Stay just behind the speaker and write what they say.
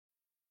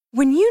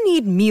When you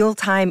need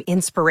mealtime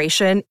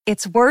inspiration,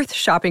 it's worth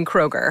shopping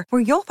Kroger,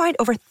 where you'll find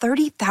over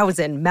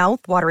 30,000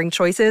 mouth-watering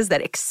choices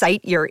that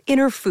excite your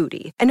inner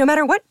foodie. And no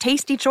matter what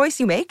tasty choice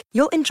you make,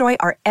 you'll enjoy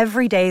our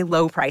everyday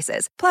low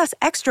prices, plus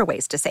extra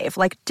ways to save,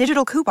 like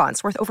digital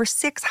coupons worth over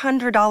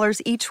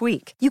 $600 each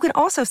week. You can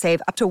also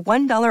save up to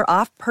 $1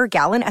 off per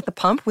gallon at the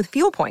pump with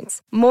fuel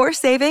points. More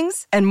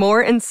savings and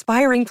more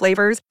inspiring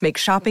flavors make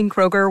shopping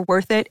Kroger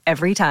worth it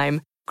every time.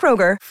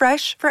 Kroger,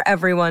 fresh for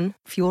everyone.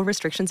 Fuel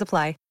restrictions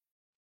apply.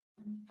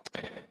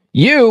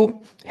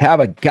 You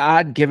have a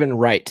God-given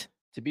right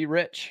to be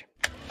rich.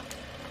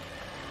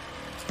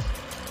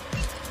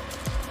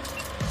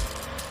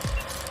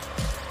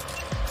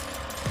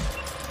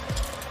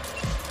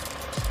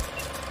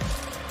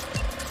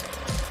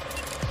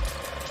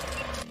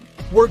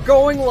 We're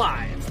going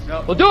live.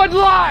 No. We'll do it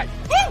live.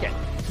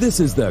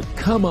 This is the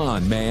Come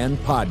On Man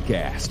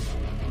podcast.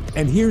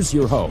 And here's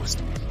your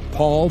host,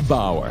 Paul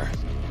Bauer.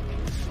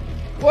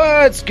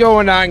 What's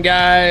going on,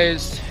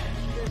 guys?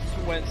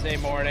 It's Wednesday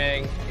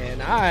morning,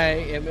 and I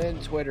am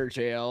in Twitter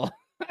jail.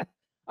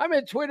 I'm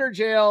in Twitter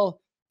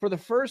jail for the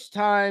first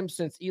time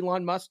since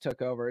Elon Musk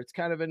took over. It's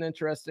kind of an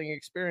interesting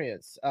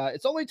experience.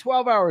 It's only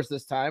 12 hours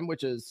this time,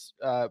 which is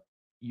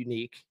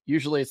unique.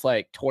 Usually it's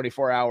like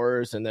 24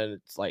 hours, and then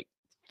it's like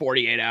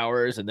 48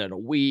 hours, and then a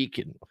week,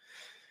 and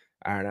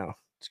I don't know.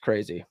 It's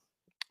crazy.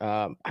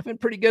 I've been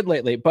pretty good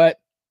lately, but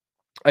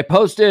I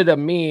posted a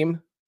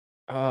meme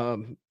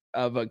of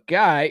a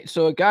guy.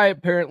 So a guy,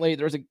 apparently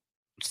there was a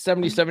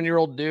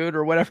 77-year-old dude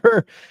or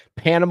whatever,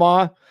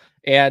 Panama.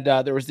 And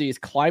there was these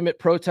climate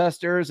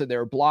protesters, and they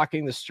were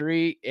blocking the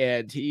street,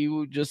 and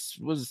he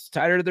just was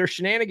tired of their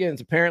shenanigans,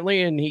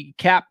 apparently. And he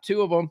capped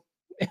two of them.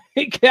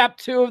 He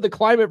capped two of the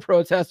climate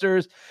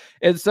protesters.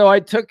 And so I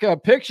took a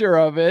picture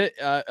of it,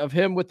 of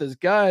him with his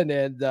gun.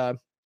 And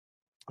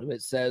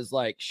it says,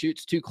 like,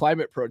 shoots two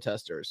climate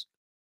protesters,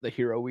 the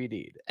hero we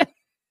need.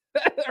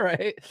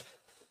 Right.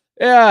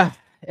 Yeah.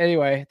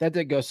 Anyway, that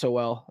didn't go so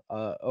well.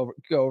 Go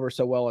over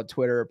so well on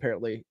Twitter.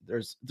 Apparently,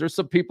 there's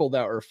some people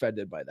that are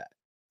offended by that.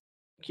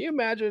 Can you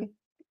imagine?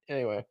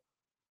 Anyway,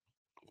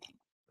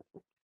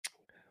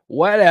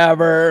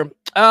 whatever.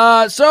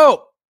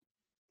 So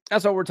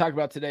that's what we're talking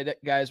about today,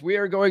 guys. We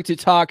are going to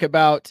talk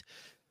about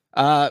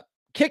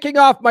kicking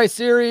off my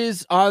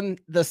series on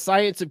the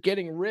science of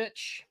getting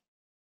rich.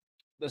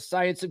 The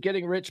Science of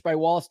Getting Rich by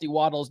Wallace D.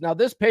 Wattles. Now,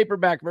 this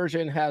paperback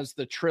version has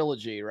the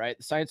trilogy, right?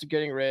 The Science of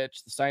Getting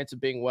Rich, The Science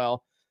of Being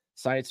Well,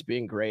 Science of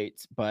Being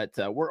Great. But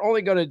we're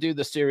only going to do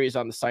the series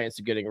on The Science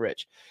of Getting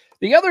Rich.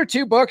 The other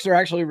two books are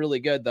actually really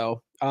good,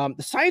 though. The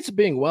Science of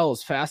Being Well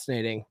is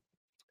fascinating.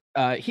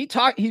 He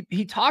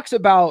talks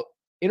about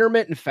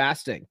intermittent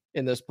fasting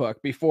in this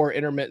book before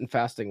intermittent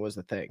fasting was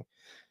a thing.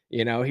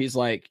 You know, he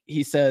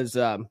says,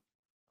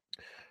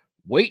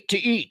 wait to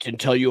eat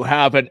until you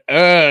have an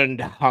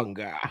earned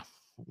hunger.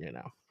 You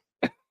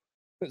know,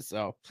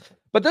 so,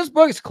 but this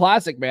book is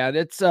classic, man.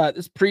 It's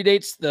this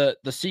predates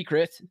the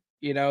Secret.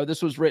 You know,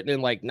 this was written in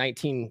like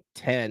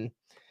 1910,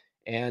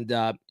 and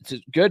it's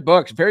a good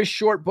book. It's a very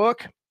short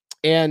book,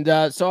 and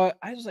so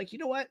I was like, you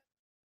know what,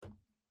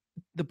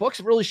 the book's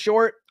really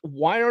short.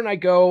 Why don't I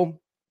go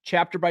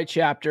chapter by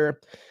chapter,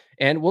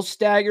 and we'll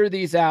stagger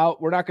these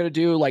out. We're not going to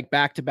do like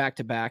back to back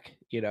to back,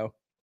 you know,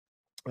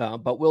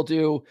 but we'll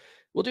do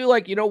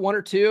like, you know, one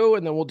or two,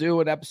 and then we'll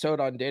do an episode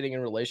on dating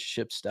and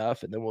relationship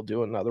stuff. And then we'll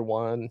do another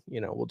one, you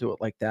know, we'll do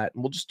it like that.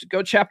 And we'll just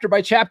go chapter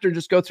by chapter, and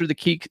just go through the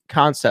key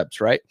concepts.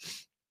 Right.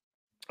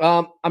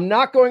 I'm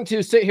not going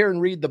to sit here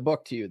and read the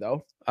book to you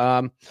though.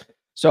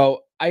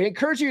 So I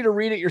encourage you to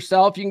read it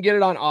yourself. You can get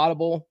it on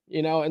Audible,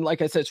 you know, and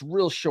like I said, it's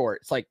real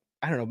short. It's like,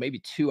 I don't know, maybe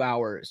 2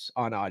 hours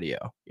on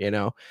audio, you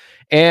know,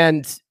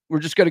 and we're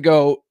just going to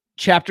go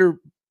chapter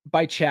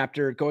by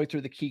chapter, going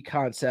through the key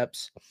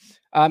concepts.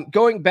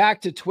 Going back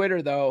to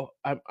Twitter, though,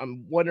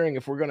 I'm wondering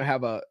if we're going to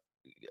have a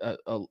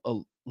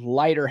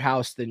lighter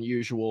house than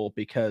usual,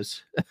 because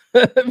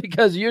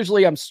because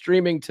usually I'm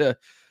streaming to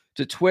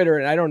Twitter,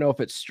 and I don't know if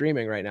it's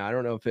streaming right now. I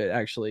don't know if it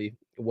actually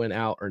went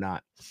out or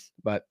not.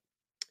 But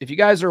if you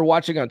guys are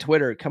watching on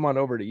Twitter, come on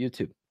over to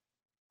YouTube.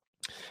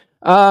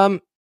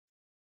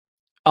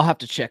 I'll have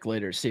to check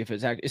later to see if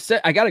it's actually.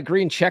 I got a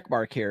green check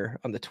mark here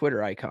on the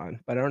Twitter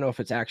icon, but I don't know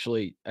if it's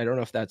actually. I don't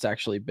know if that's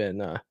actually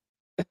been.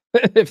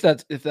 if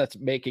that's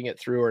making it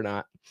through or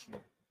not.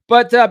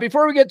 But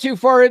before we get too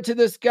far into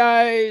this,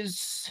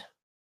 guys,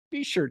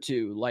 be sure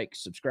to like,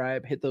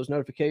 subscribe, hit those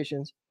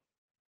notifications,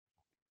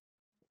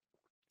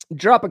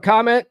 drop a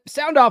comment,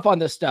 sound off on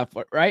this stuff,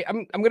 right?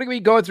 I'm going to be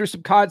going through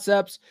some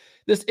concepts.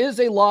 This is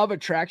a law of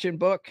attraction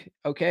book,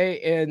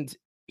 okay? And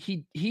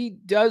he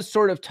does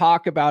sort of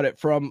talk about it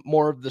from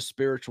more of the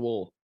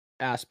spiritual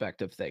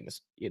aspect of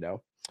things, you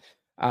know.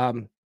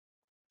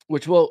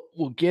 Which we'll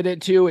get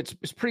into. It's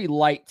pretty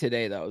light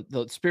today, though.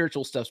 The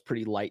spiritual stuff's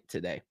pretty light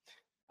today.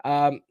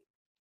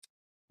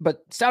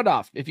 But sound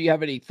off if you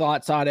have any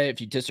thoughts on it,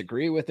 if you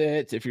disagree with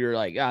it, if you're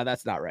like,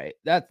 that's not right.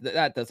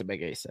 That doesn't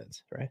make any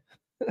sense, right?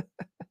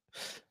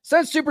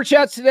 Send super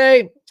chats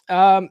today.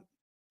 That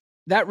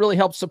really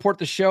helps support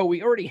the show.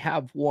 We already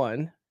have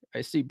one.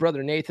 I see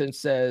Brother Nathan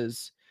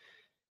says,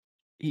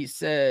 he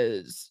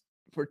says,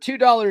 for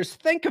 $2,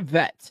 think a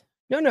vet.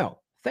 No,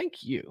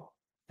 thank you.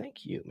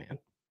 Thank you, man.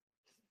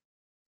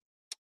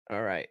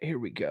 All right, here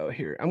we go.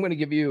 Here, I'm gonna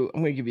give you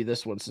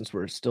this one since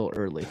we're still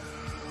early.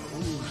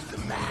 Who's the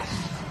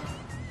master?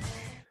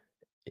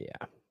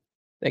 Yeah.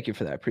 Thank you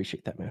for that. I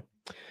appreciate that, man.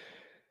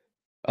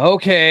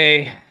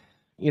 Okay.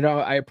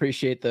 I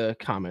appreciate the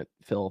comment,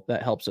 Phil.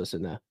 That helps us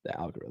in the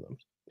algorithm.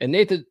 And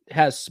Nathan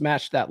has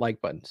smashed that like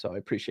button, so I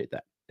appreciate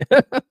that.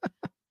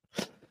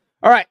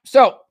 All right.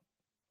 So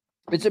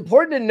it's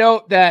important to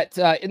note that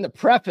in the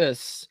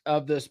preface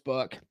of this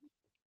book,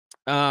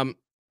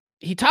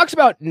 he talks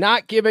about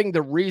not giving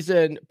the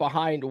reason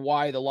behind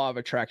why the law of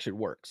attraction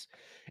works.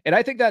 And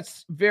I think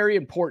that's very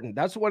important.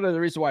 That's one of the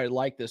reasons why I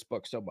like this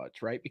book so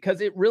much, right?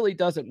 Because it really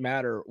doesn't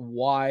matter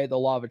why the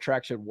law of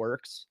attraction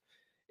works.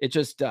 It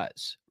just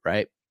does,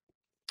 right?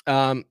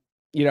 There's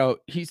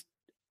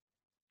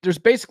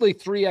basically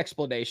 3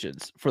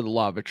 explanations for the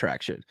law of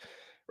attraction,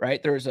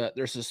 right? There's a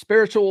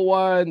spiritual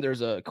one,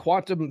 there's a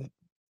quantum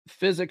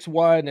physics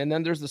one, and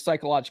then there's the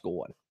psychological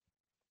one,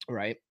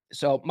 right?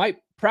 So my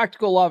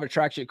practical law of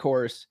attraction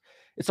course,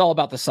 it's all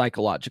about the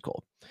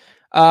psychological.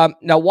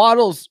 Now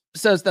Waddles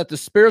says that the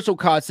spiritual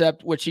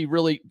concept, which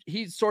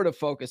he sort of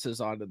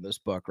focuses on in this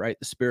book, right?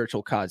 The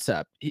spiritual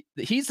concept.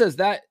 He says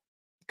that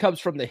comes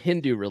from the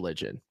Hindu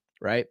religion,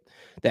 right?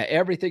 That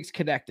everything's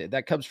connected.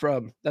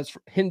 That's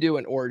Hindu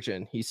in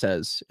origin, he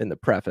says in the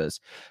preface.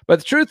 But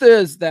the truth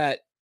is that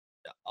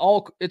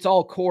it's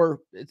all core.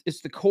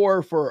 It's the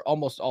core for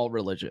almost all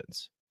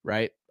religions,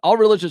 right? All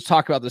religions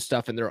talk about this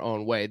stuff in their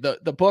own way.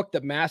 The book,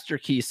 The Master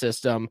Key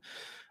System,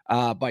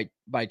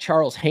 by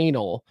Charles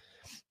Haanel,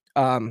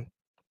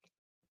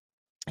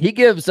 he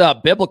gives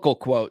biblical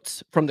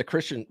quotes from the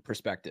Christian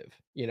perspective,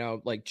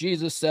 like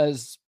Jesus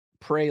says,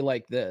 pray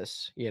like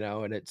this,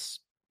 and it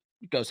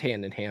goes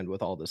hand in hand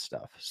with all this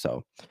stuff.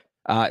 So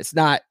it's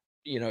not,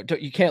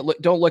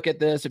 don't look at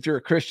this if you're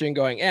a Christian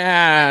going,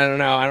 I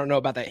don't know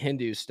about that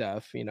Hindu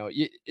stuff.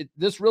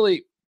 This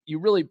really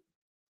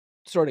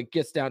sort of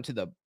gets down to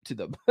the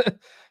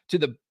to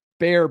the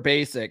bare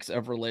basics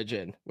of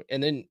religion.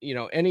 And then,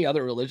 any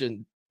other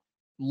religion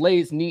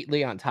lays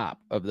neatly on top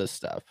of this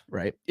stuff,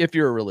 right? If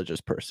you're a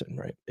religious person,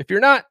 right? If you're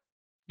not,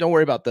 don't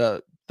worry about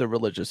the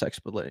religious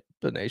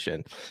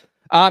explanation.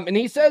 And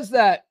he says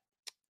that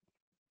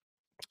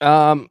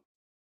none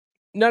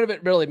of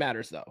it really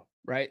matters though,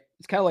 right?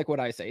 It's kind of like what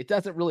I say. It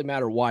doesn't really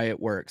matter why it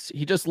works.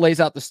 He just lays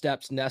out the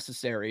steps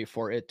necessary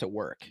for it to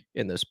work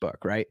in this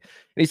book, right?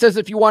 And he says,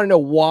 if you want to know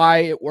why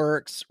it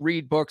works,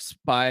 read books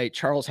by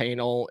Charles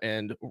Haanel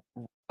and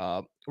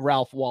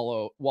Ralph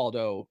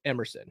Waldo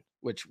Emerson,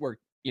 which were,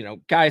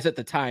 guys at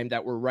the time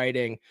that were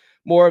writing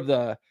more of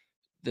the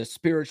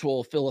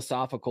spiritual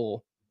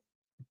philosophical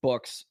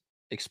books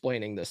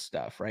explaining this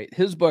stuff, right?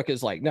 His book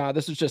is like, no,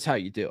 this is just how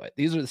you do it.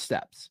 These are the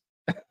steps,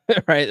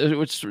 right?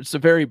 Which it's a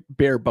very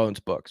bare bones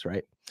books,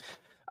 right?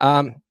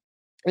 And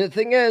the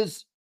thing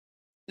is,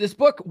 this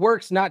book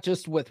works not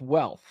just with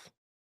wealth.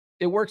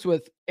 It works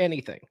with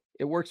anything.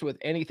 It works with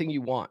anything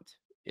you want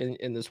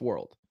in this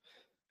world.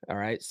 All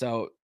right.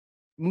 So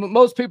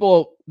most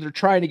people, they're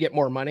trying to get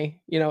more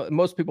money.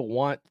 Most people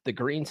want the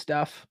green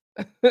stuff.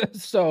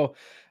 So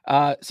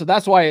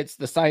that's why it's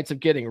the science of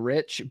getting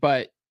rich.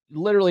 But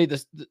literally,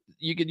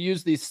 you could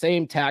use these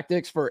same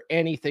tactics for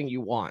anything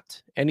you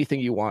want in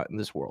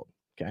this world.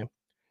 Okay.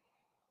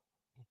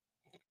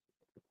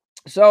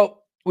 So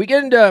we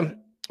get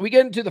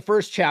into the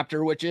first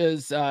chapter, which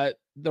is the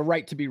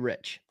right to be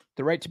rich.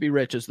 The right to be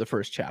rich is the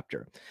first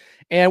chapter.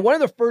 And one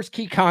of the first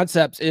key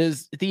concepts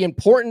is the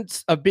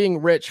importance of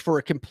being rich for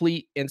a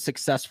complete and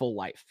successful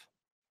life.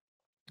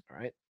 All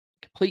right.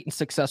 Complete and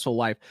successful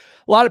life.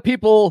 A lot of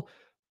people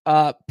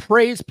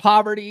praise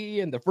poverty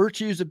and the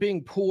virtues of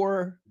being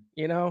poor.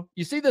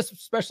 You see this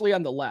especially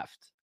on the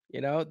left,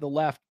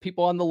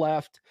 people on the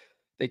left,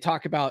 they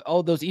talk about,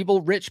 those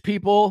evil rich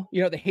people,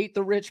 they hate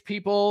the rich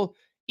people,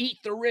 eat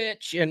the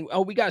rich. And,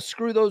 we got to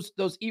screw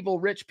those evil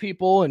rich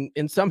people.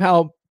 And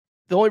somehow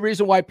the only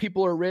reason why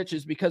people are rich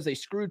is because they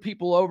screwed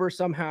people over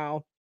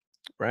somehow.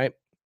 Right.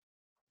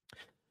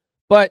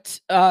 But,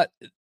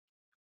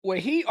 what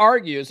he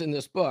argues in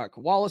this book,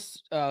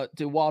 Wallace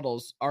de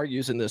Waddles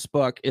argues in this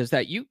book, is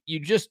that you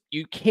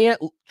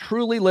can't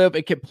truly live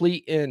a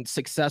complete and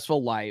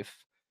successful life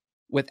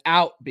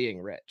without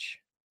being rich,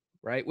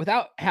 right?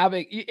 Without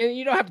having, and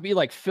you don't have to be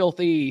like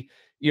filthy,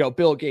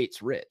 Bill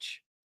Gates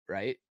rich,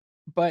 right?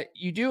 But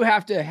you do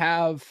have to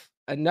have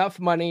enough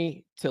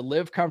money to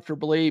live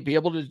comfortably, be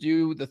able to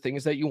do the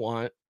things that you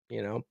want,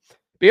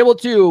 be able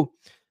to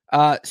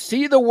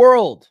see the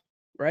world.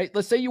 Right?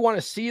 Let's say you want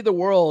to see the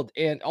world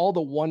and all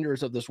the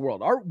wonders of this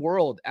world. Our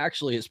world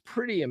actually is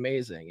pretty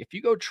amazing. If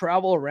you go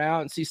travel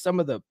around and see some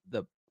of the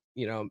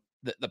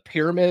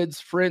pyramids,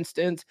 for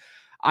instance,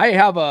 I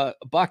have a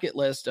bucket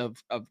list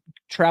of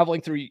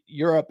traveling through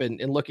Europe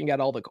and looking at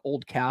all the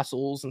old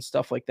castles and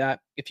stuff like that.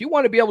 If you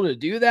want to be able to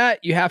do that,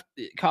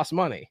 it costs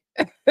money,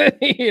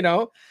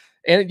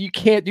 and you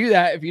can't do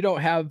that if you don't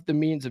have the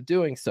means of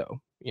doing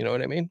so. You know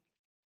what I mean?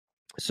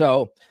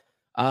 So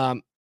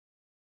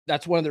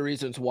that's one of the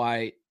reasons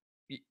why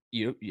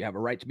you have a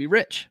right to be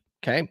rich.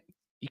 Okay.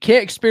 You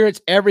can't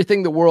experience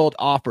everything the world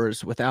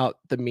offers without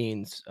the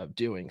means of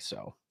doing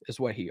so, is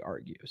what he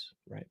argues.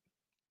 Right.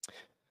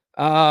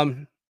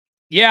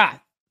 Yeah.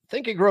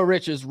 Think and Grow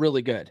Rich is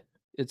really good.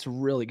 It's a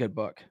really good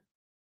book.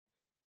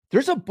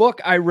 There's a book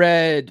I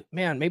read,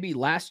 man, maybe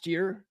last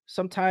year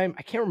sometime.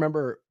 I can't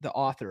remember the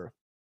author.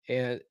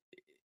 And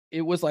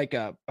it was like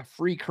a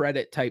free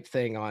credit type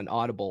thing on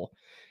Audible.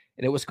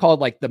 And it was called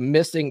like The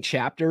Missing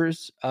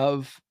Chapters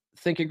of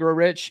Think and Grow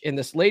Rich. And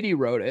this lady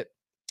wrote it.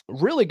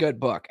 Really good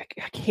book.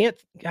 I can't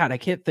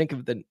think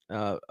of the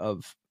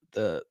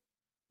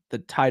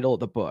title of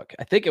the book.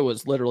 I think it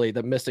was literally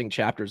The Missing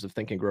Chapters of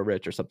Think and Grow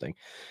Rich or something.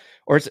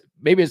 Or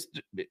maybe it's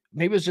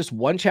just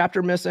one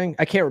chapter missing.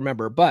 I can't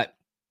remember, but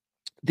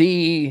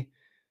the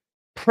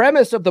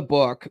premise of the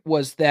book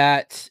was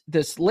that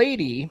this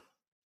lady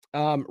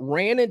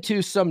ran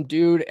into some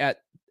dude at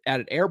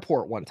an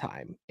airport one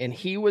time, and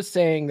he was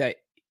saying that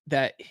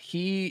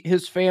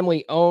his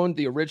family owned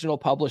the original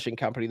publishing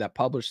company that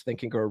published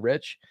Think and Grow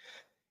Rich,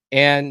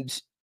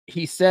 and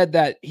he said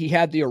that he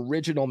had the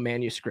original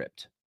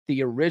manuscript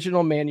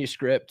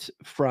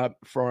for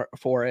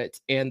it,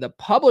 and the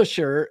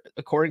publisher,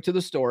 according to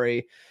the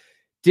story,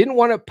 didn't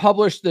want to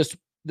publish this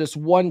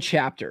one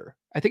chapter.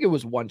 I think it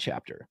was one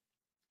chapter.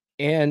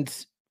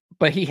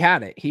 But he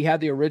had it. He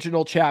had the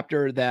original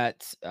chapter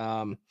that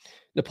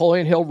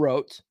Napoleon Hill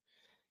wrote.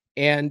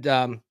 And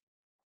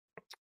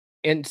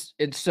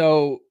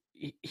so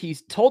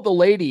he's told the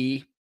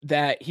lady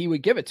that he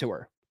would give it to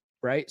her.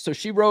 Right. So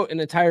she wrote an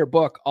entire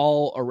book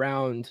all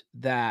around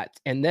that,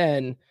 and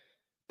then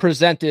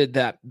presented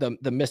that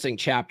the missing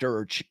chapter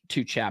or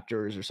two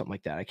chapters or something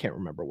like that. I can't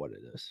remember what it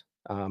is.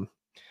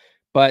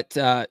 But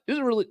that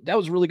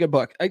was a really good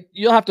book.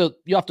 You'll have to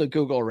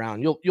Google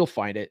around. You'll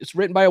find it. It's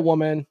written by a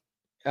woman,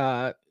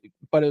 but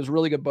it was a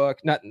really good book.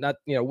 Not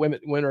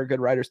women are good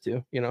writers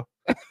too.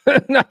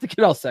 Not to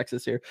get all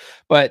sexist here,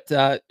 but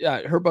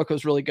her book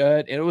was really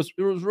good, and it was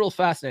real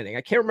fascinating.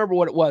 I can't remember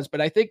what it was, but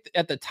I think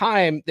at the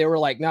time they were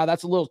like, "No,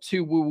 that's a little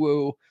too woo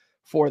woo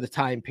for the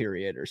time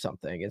period or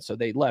something," and so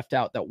they left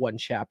out that one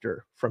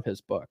chapter from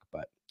his book.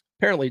 But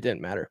apparently, it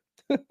didn't matter.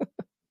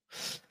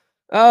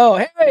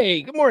 Oh,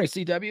 hey, good morning,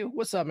 CW.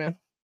 What's up, man?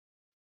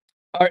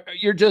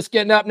 You're just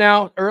getting up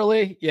now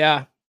early?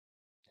 Yeah.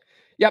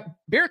 Yep.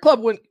 Beer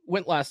Club went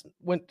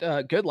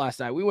good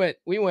last night. We went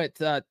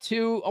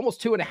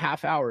almost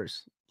 2.5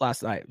 hours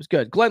last night. It was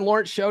good. Glenn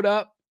Lawrence showed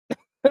up.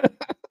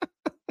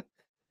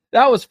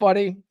 That was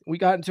funny. We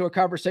got into a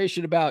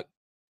conversation about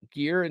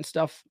gear and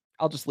stuff.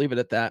 I'll just leave it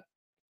at that.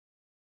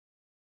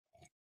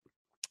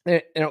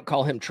 They don't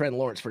call him Trent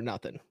Lawrence for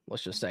nothing.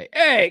 Let's just say,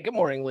 hey, good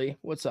morning, Lee.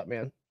 What's up,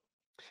 man?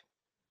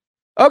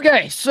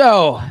 Okay,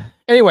 so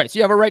anyways,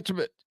 you have a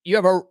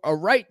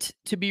right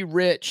to be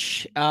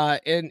rich,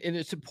 and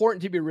it's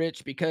important to be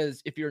rich,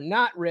 because if you're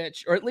not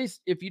rich, or at least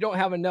if you don't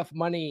have enough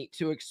money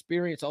to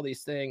experience all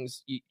these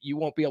things, you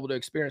won't be able to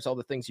experience all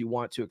the things you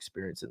want to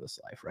experience in this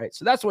life, right?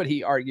 So that's what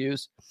he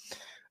argues.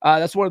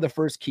 That's one of the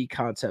first key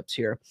concepts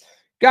here.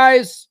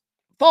 Guys,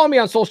 follow me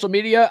on social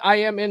media. I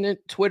am in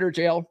Twitter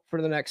jail for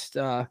the next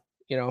 11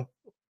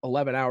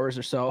 hours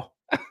or so,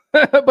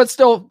 but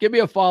still give me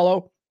a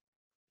follow.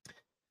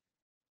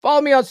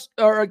 Follow me on,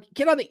 or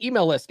get on the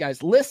email list,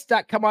 guys.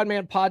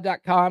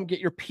 List.comeonmanpod.com. Get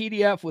your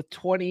PDF with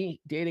 20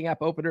 dating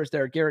app openers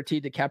that are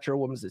guaranteed to capture a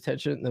woman's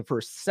attention in the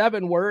first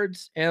 7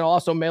 words. And I'll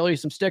also mail you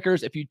some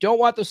stickers. If you don't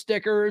want the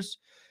stickers,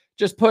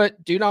 just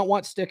put "do not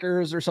want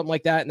stickers" or something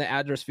like that in the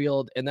address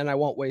field, and then I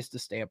won't waste a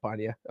stamp on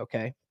you.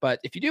 Okay.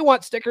 But if you do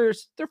want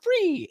stickers, they're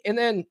free. And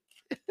then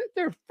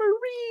they're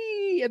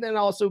free. And then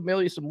I'll also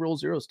mail you some Rule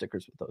Zero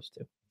stickers with those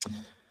too.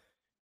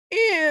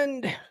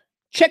 And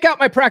check out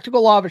my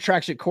Practical Law of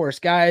Attraction course,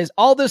 guys.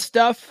 All this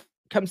stuff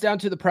comes down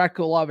to the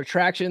Practical Law of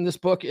Attraction. This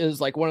book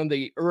is like one of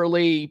the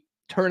early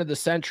turn of the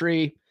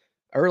century,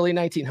 early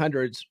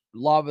 1900s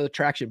Law of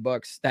Attraction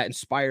books that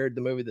inspired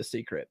the movie The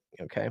Secret.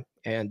 Okay.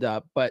 And,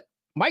 but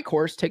my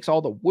course takes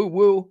all the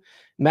woo-woo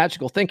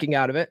magical thinking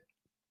out of it,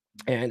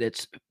 and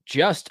it's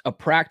just a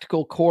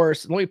practical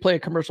course. Let me play a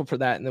commercial for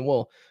that, and then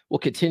we'll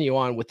continue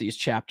on with these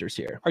chapters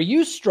here. Are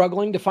you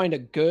struggling to find a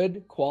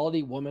good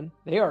quality woman?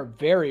 They are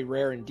very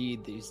rare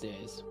indeed these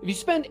days. If you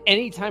spend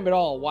any time at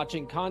all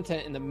watching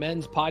content in the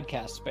men's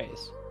podcast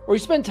space, or you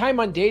spend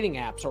time on dating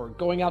apps or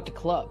going out to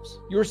clubs,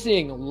 you're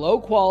seeing low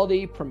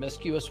quality,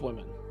 promiscuous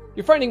women.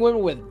 You're finding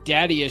women with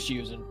daddy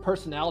issues and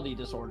personality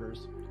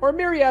disorders, or a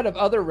myriad of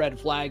other red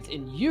flags,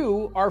 and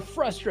you are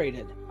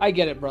frustrated. I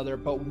get it, brother,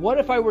 but what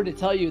if I were to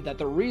tell you that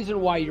the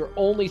reason why you're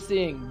only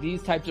seeing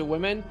these types of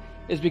women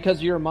is because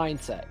of your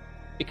mindset,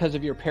 because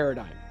of your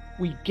paradigm?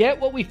 We get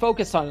what we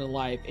focus on in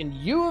life, and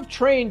you have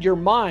trained your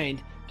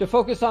mind to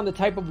focus on the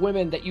type of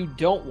women that you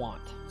don't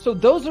want. So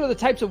those are the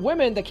types of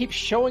women that keep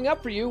showing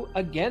up for you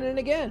again and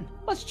again.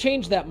 Let's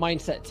change that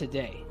mindset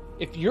today.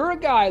 If you're a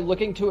guy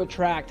looking to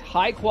attract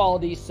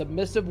high-quality,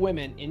 submissive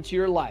women into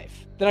your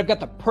life, then I've got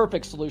the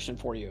perfect solution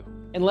for you.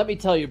 And let me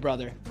tell you,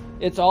 brother,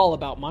 it's all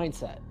about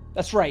mindset.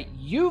 That's right,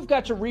 you've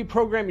got to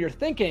reprogram your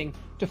thinking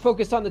to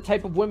focus on the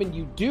type of women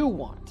you do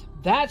want.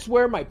 That's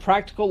where my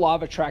Practical Law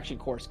of Attraction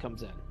course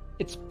comes in.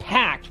 It's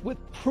packed with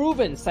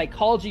proven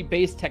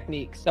psychology-based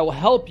techniques that will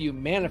help you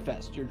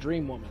manifest your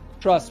dream woman.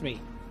 Trust me,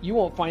 you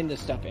won't find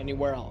this stuff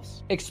anywhere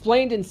else.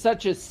 Explained in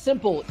such a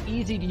simple,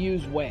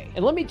 easy-to-use way.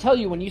 And let me tell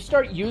you, when you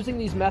start using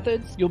these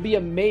methods, you'll be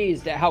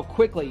amazed at how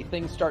quickly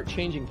things start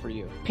changing for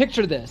you.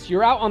 Picture this,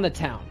 you're out on the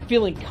town,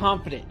 feeling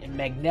confident and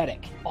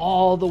magnetic.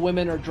 All the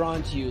women are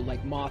drawn to you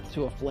like moths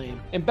to a flame.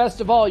 And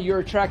best of all, you're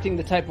attracting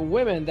the type of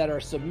women that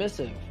are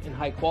submissive and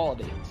high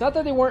quality. It's not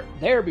that they weren't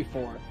there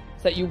before,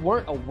 it's that you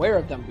weren't aware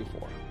of them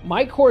before.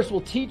 My course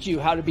will teach you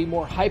how to be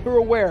more hyper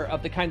aware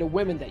of the kind of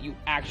women that you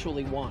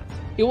actually want.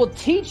 It will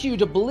teach you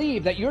to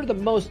believe that you're the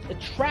most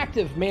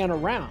attractive man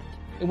around.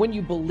 And when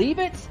you believe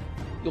it,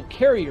 you'll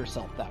carry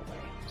yourself that way.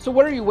 So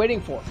what are you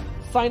waiting for?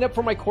 Sign up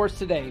for my course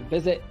today.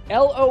 Visit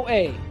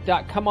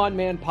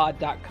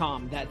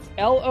loa.comeonmanpod.com. That's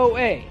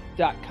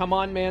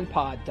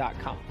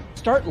loa.comeonmanpod.com.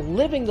 Start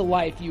living the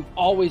life you've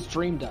always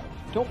dreamed of.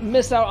 Don't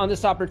miss out on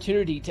this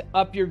opportunity to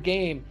up your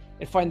game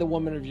and find the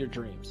woman of your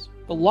dreams.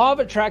 The law of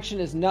attraction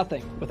is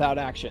nothing without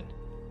action.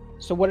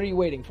 So what are you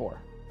waiting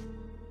for?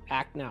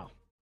 Act now.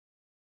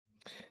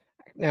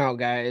 Act now,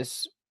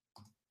 guys.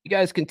 You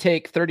guys can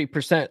take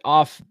 30%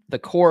 off the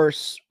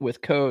course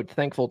with code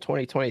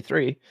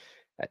Thankful2023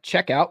 at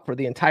checkout for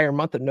the entire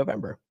month of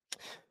November.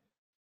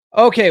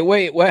 Okay,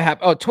 wait, what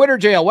happened? Oh, Twitter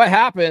jail. What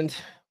happened?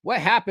 What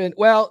happened?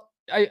 Well,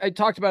 I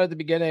talked about it at the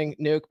beginning,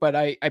 Nuke, but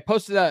I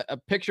posted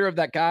a picture of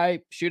that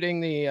guy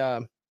shooting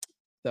the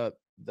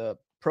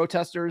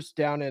protesters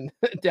down in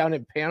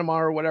Panama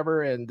or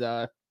whatever, and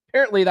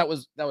apparently that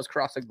was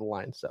crossing the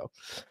line, so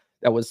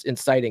that was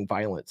inciting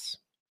violence.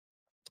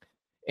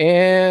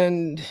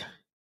 And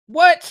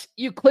what?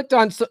 You clicked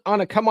on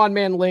a Come On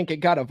Man link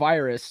and got a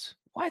virus.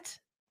 What?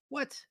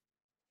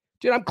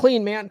 Dude, I'm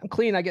clean, man. I'm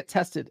clean. I get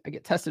tested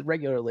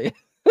regularly.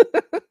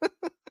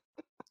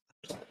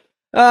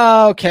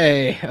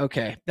 Okay,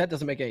 that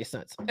doesn't make any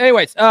sense.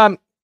 Anyways,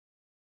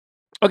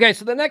 okay,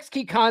 so the next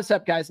key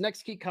concept, guys,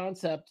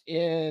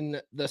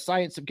 in the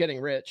science of getting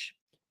rich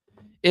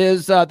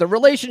is the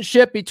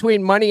relationship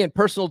between money and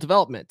personal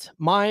development,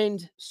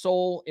 mind,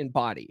 soul, and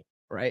body,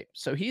 right?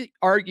 So he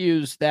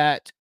argues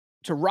that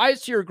to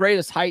rise to your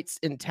greatest heights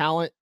in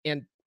talent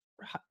and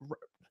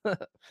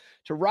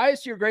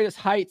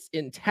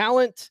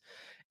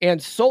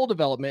soul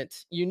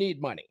development, you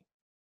need money.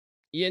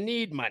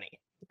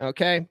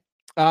 Okay?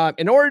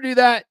 In order to do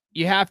that,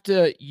 you have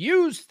to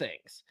use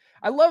things.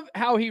 I love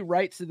how he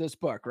writes in this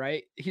book,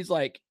 right? He's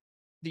like,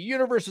 the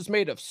universe is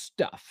made of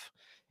stuff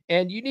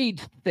and you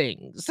need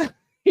things.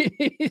 He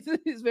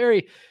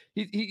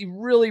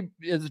really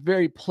is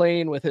very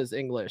plain with his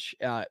English,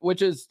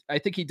 which is, I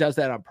think he does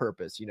that on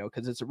purpose,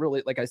 because it's a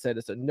really, like I said,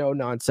 it's a no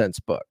nonsense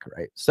book,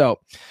 right?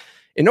 So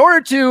in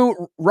order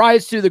to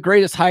rise to the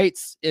greatest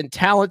heights in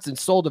talents and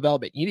soul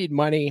development, you need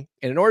money.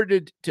 And in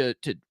order to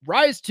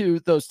rise to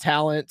those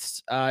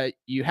talents,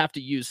 you have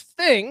to use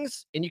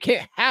things, and you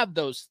can't have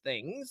those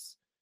things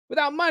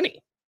without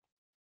money,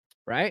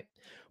 right?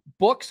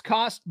 Books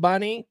cost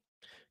money.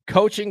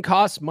 Coaching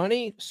costs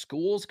money.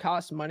 Schools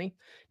cost money.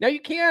 Now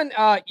you can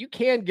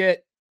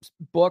get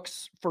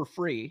books for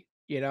free,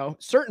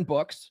 certain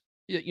books.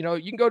 You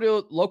can go to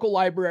a local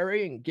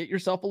library and get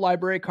yourself a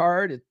library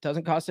card. It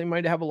doesn't cost any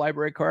money to have a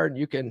library card, and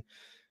you can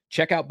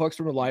check out books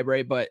from the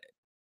library. But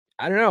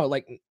I don't know,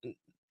 like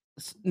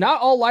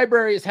not all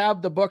libraries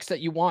have the books that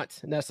you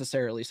want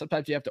necessarily.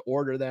 Sometimes you have to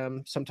order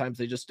them. Sometimes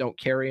they just don't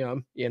carry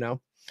them.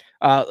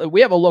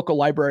 We have a local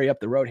library up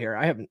the road here.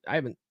 I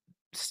haven't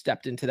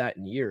stepped into that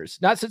in years.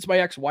 Not since my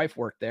ex-wife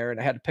worked there, and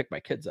I had to pick my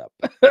kids up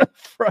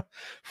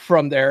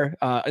from there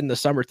in the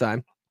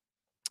summertime.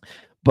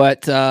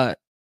 But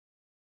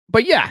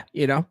yeah,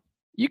 you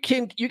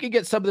can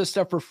get some of this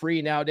stuff for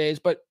free nowadays,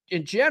 but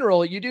in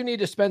general, you do need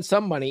to spend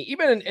some money.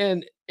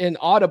 Even in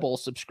Audible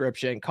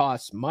subscription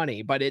costs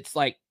money, but it's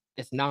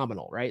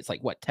nominal, right? It's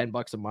like what,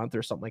 $10 a month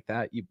or something like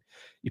that. You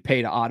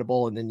pay to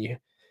Audible, and then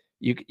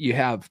you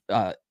have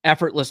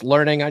effortless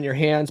learning on your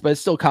hands, but it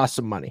still costs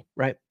some money,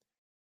 right?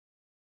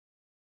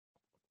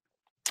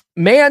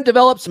 Man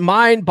develops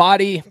mind,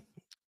 body,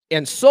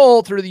 and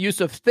soul through the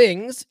use of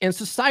things, and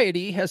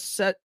society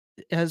has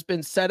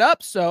been set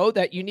up so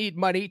that you need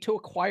money to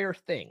acquire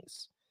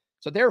things.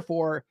 So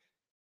therefore,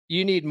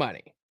 you need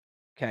money.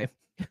 Okay.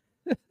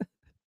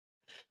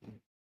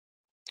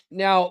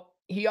 Now,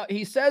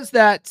 he says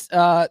that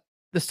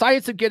the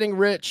science of getting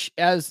rich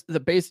as the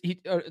base.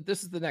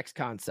 This is the next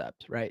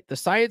concept, right? The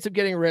science of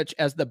getting rich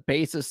as the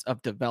basis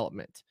of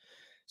development.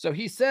 So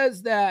he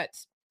says that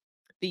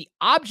the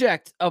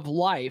object of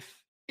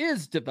life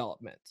is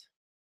development,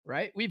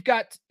 right? We've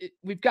got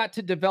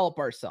to develop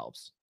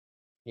ourselves.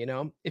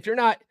 If you're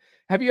not,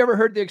 have you ever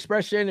heard the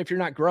expression, if you're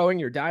not growing,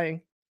 you're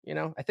dying?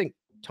 I think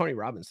Tony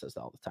Robbins says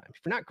that all the time. If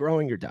you're not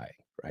growing, you're dying,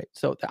 right?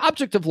 So the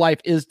object of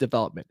life is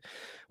development.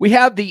 We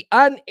have the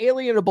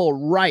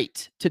unalienable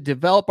right to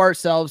develop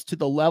ourselves to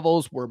the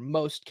levels we're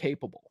most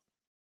capable.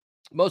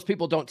 Most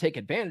people don't take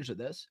advantage of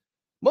this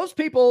Most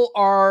people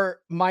are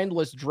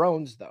mindless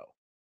drones, though.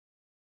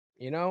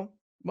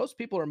 Most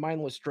people are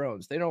mindless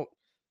drones.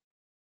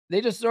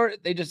 They just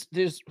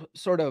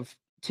sort of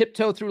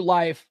tiptoe through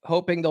life,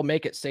 hoping they'll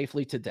make it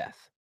safely to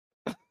death.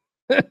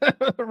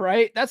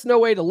 Right? That's no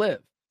way to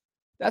live.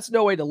 That's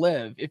no way to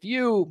live. If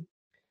you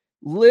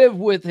live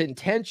with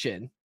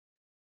intention,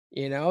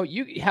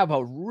 you have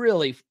a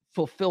really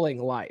fulfilling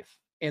life.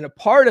 And a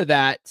part of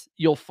that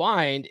you'll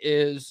find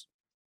is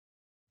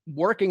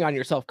working on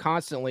yourself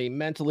constantly,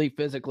 mentally,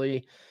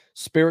 physically,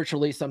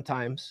 spiritually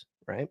sometimes,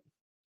 right?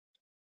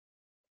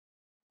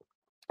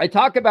 I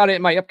talk about it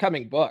in my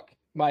upcoming book.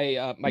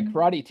 My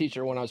karate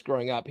teacher when I was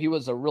growing up, he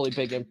was a really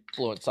big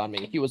influence on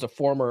me. He was a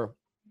former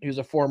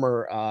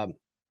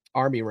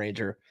Army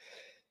Ranger,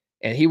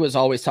 and he was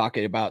always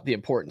talking about the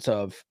importance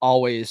of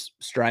always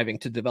striving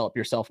to develop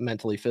yourself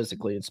mentally,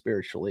 physically, and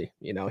spiritually.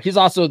 He's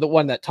also the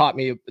one that taught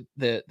me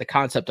the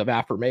concept of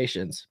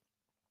affirmations.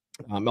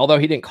 Although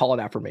he didn't call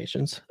it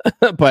affirmations,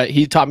 but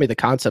he taught me the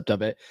concept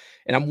of it.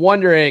 And I'm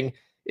wondering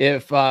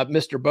if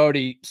Mr.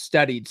 Bodie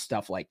studied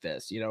stuff like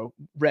this,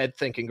 read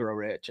Think and Grow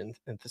Rich and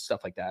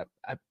stuff like that.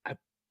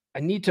 I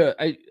need to,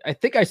 I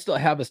think I still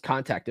have his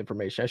contact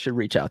information. I should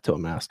reach out to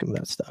him, ask him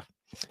that stuff.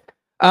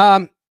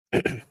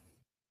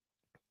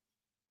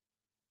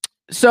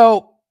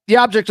 So the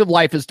object of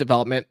life is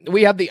development.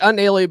 We have the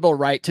unalienable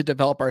right to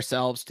develop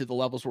ourselves to the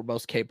levels we're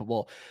most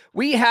capable.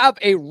 We have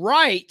a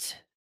right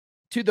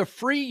to the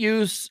free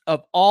use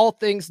of all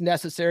things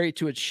necessary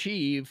to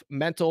achieve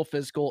mental,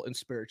 physical, and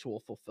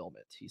spiritual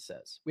fulfillment, he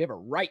says. We have a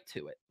right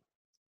to it,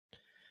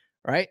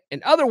 right?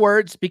 In other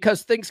words,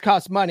 because things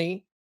cost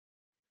money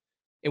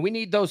and we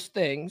need those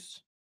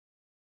things,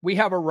 we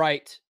have a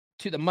right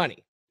to the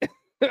money.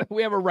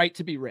 We have a right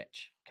to be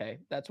rich, okay?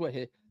 That's what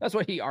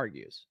he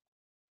argues.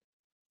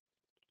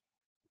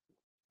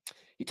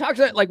 He talks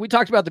about, like we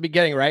talked about at the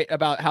beginning, right?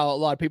 About how a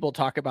lot of people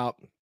talk about,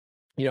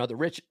 the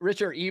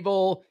rich are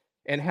evil,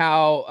 and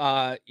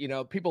how,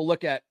 people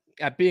look at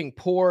being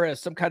poor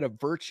as some kind of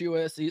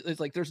virtuous. It's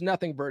like, there's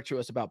nothing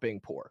virtuous about being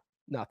poor.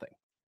 Nothing.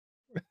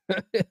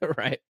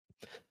 Right?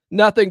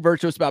 Nothing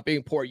virtuous about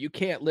being poor. You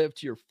can't live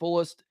to your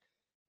fullest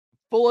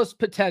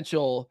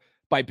potential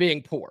by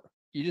being poor.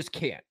 You just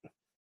can't.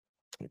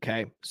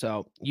 Okay.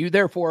 So you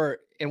therefore,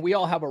 and we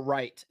all have a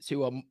right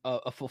to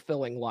a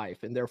fulfilling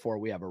life, and therefore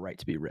we have a right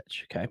to be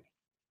rich. Okay.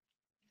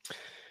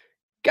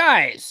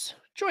 Guys,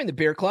 join the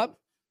beer club.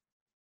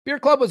 Beer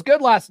club was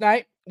good last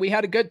night. We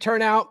had a good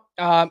turnout.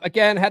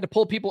 Again, had to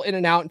pull people in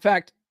and out. In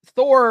fact,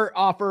 Thor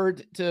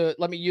offered to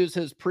let me use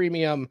his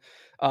premium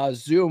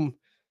Zoom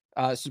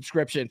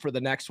subscription for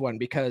the next one,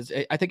 because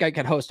I think I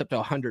could host up to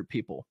 100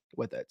 people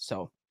with it.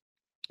 So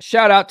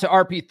shout out to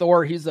RP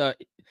Thor.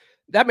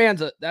 That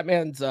man's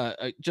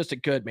just a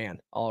good man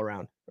all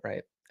around.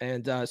 Right.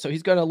 And so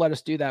he's going to let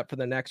us do that for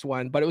the next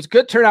one. But it was a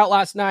good turnout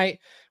last night.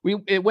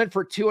 It went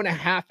for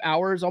 2.5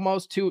 hours,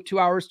 almost 2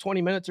 hours,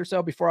 20 minutes or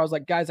so before I was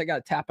like, guys, I got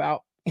to tap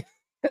out.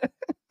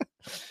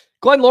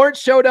 Glenn Lawrence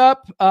showed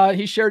up.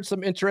 He shared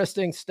some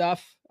interesting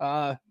stuff,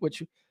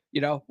 which,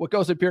 what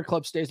goes at beer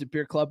club stays at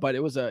beer club. But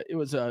it was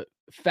a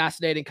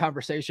fascinating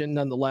conversation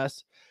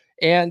nonetheless.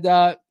 And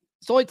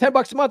it's only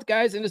 $10 a month,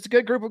 guys. And it's a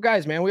good group of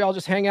guys, man. We all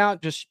just hang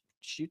out, just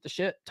shoot the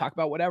shit, talk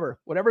about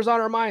whatever's on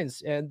our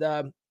minds.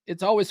 And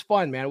it's always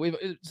fun, man.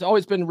 It's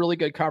always been really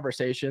good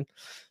conversation.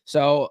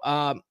 So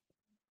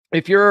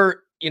if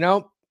you're,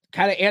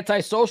 kind of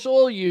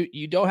antisocial,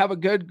 you don't have a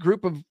good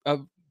group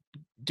of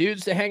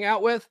dudes to hang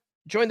out with,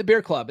 join the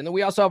beer club. And then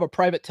we also have a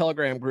private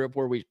Telegram group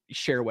where we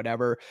share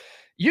whatever.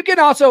 You can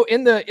also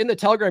in the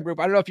Telegram group,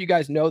 I don't know if you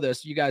guys know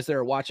this, you guys that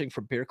are watching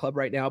from beer club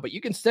right now, but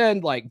you can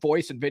send like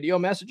voice and video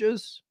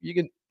messages. You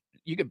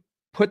can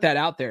put that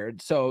out there.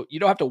 So you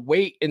don't have to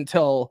wait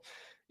until,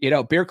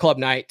 beer club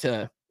night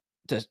to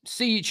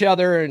see each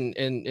other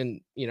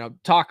and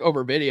talk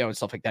over video and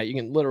stuff like that. You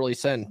can literally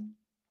send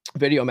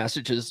video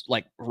messages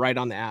like right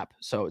on the app.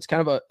 So it's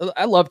kind of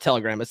I love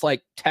Telegram. It's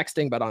like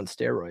texting, but on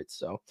steroids.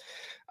 So,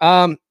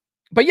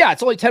 but yeah,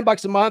 it's only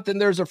 $10 a month, and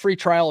there's a free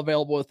trial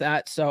available with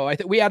that. So I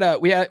think we had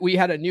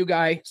a new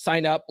guy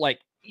sign up like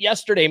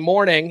yesterday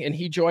morning, and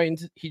he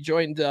joined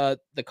the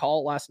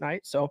call last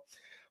night. So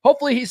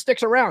hopefully he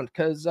sticks around,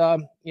 because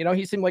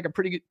he seemed like a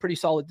pretty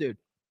solid dude.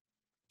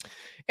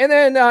 And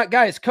then,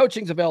 guys,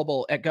 coaching's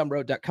available at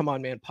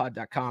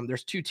gumroad.comeonmanpod.com.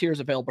 There's 2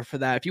 tiers available for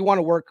that. If you want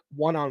to work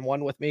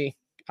one-on-one with me,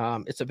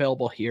 it's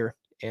available here.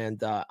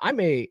 And I'm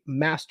a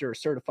master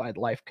certified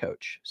life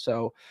coach.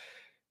 So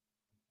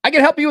I can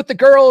help you with the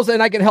girls,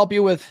 and I can help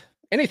you with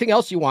anything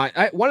else you want.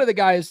 One of the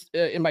guys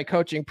in my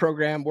coaching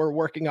program, we're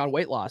working on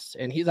weight loss,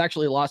 and he's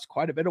actually lost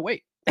quite a bit of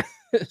weight.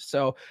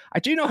 So I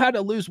do know how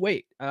to lose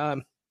weight.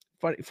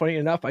 Funny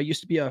enough, I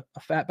used to be a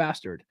fat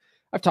bastard.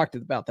 I've talked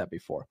about that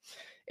before.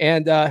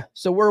 And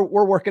so we're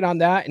working on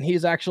that, and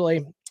he's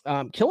actually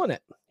killing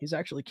it. He's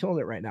actually killing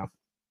it right now.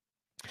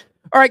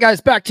 All right,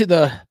 guys, back to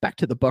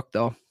the book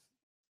though.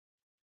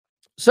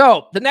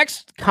 So the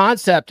next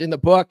concept in the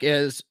book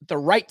is the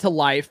right to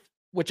life,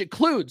 which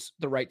includes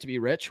the right to be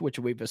rich, which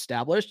we've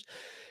established.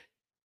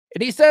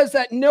 And he says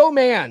that no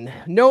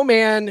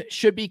man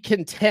should be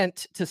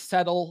content to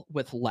settle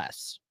with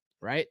less,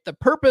 right? The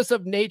purpose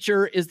of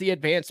nature is the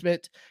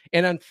advancement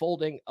and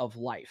unfolding of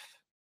life.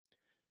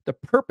 The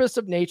purpose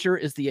of nature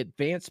is the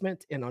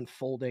advancement and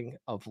unfolding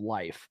of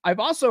life. I've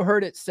also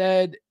heard it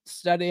said,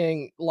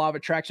 studying law of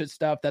attraction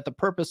stuff, that the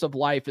purpose of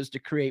life is to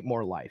create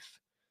more life,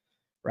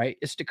 right?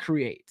 It's to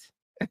create,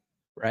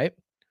 right?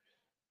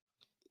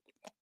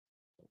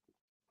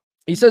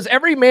 He says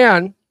every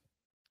man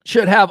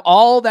should have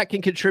all that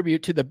can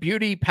contribute to the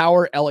beauty,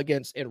 power,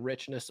 elegance, and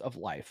richness of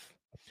life.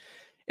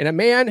 And a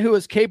man who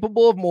is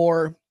capable of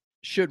more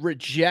should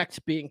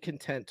reject being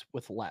content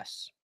with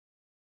less.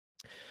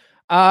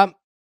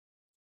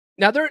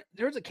 Now,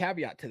 there's a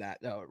caveat to that,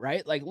 though,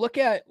 right? Like, look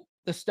at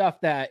the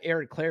stuff that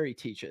Aaron Clarey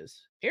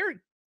teaches.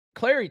 Aaron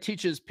Clarey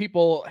teaches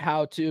people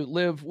how to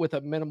live with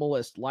a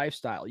minimalist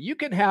lifestyle. You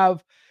can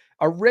have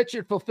a rich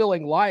and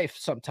fulfilling life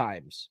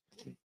sometimes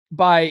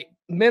by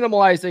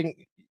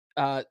minimalizing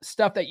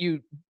stuff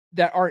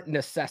that aren't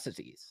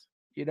necessities.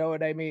 You know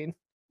what I mean?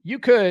 You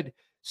could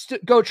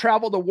go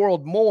travel the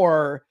world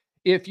more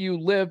if you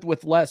lived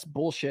with less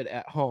bullshit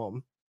at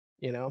home,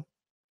 you know,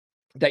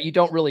 that you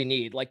don't really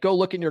need. Like, go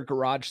look in your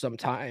garage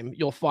sometime.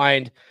 You'll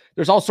find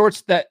there's all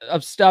sorts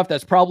of stuff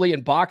that's probably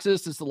in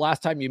boxes since the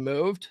last time you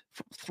moved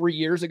 3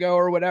 years ago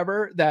or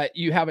whatever, that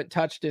you haven't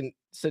touched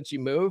since you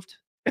moved.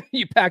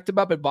 You packed them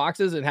up in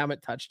boxes and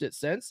haven't touched it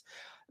since.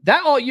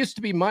 That all used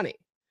to be money.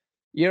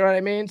 You know what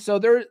I mean? So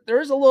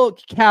there's a little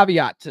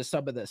caveat to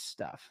some of this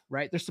stuff,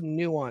 right? There's some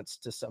nuance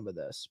to some of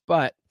this,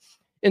 but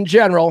in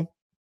general,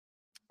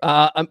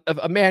 a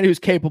man who's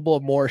capable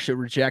of more should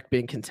reject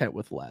being content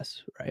with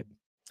less, right?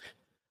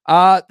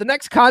 The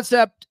next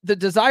concept, the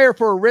desire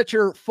for a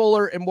richer,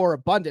 fuller, and more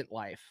abundant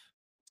life.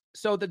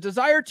 So the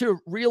desire to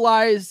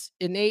realize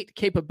innate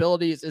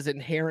capabilities is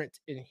inherent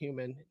in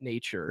human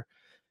nature.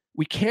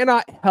 We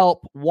cannot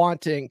help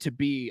wanting to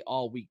be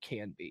all we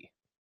can be.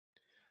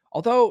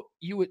 Although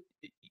you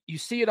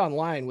see it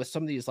online with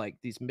some of these, like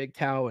these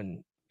MGTOW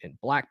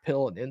and black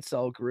pill and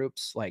incel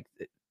groups, like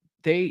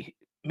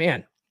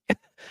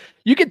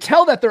you can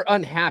tell that they're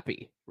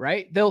unhappy,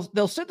 right?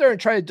 They'll sit there and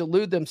try to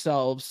delude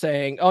themselves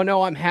saying, "Oh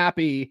no, I'm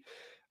happy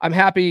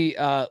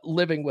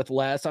living with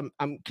less.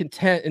 I'm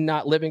content in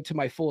not living to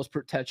my fullest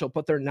potential,"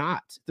 but they're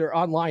not. They're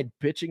online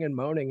bitching and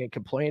moaning and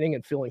complaining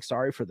and feeling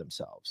sorry for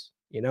themselves.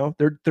 You know,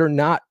 they're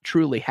not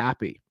truly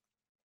happy.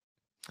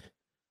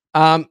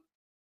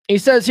 He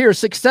says here,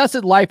 success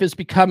in life is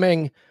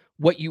becoming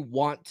what you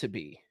want to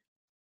be,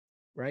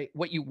 right?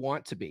 What you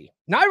want to be.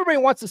 Not everybody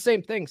wants the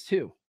same things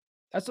too.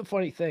 That's the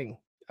funny thing.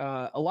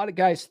 A lot of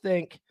guys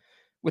think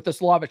with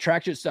this law of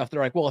attraction stuff,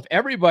 they're like, well, if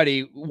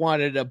everybody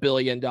wanted $1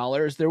 billion,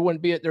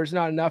 there's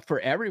not enough for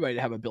everybody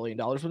to have $1 billion.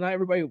 Well, not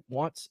everybody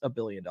wants $1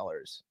 billion.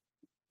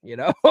 You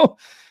know,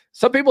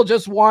 some people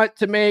just want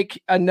to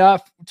make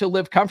enough to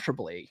live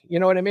comfortably.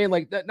 You know what I mean?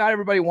 Like, not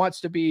everybody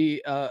wants to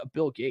be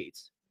Bill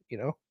Gates, you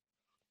know?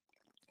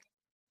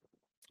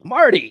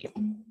 Marty,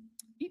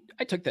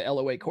 I took the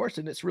LOA course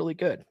and it's really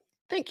good.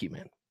 Thank you,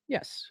 man.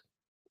 Yes,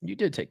 you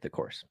did take the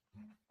course.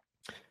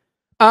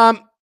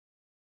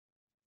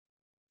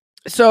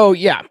 So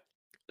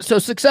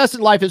success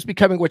in life is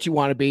becoming what you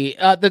want to be.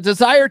 The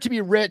desire to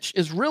be rich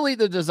is really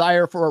the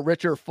desire for a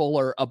richer,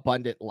 fuller,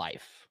 abundant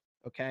life.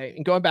 Okay.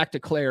 And going back to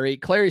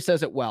Clarey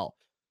says it well.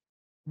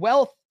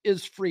 Wealth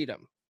is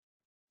freedom,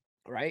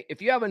 right?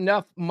 If you have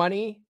enough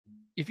money,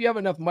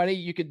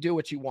 you can do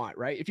what you want,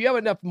 right? If you have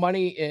enough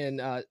money in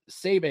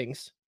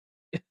savings,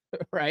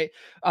 right?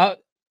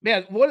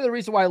 Man, one of the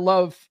reasons why I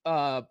love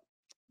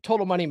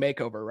Total Money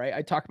Makeover, right?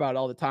 I talk about it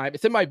all the time.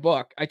 It's in my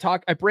book.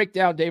 I break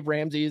down Dave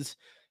Ramsey's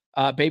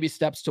Baby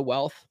Steps to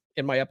Wealth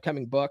in my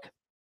upcoming book,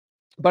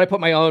 but I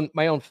put my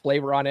own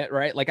flavor on it,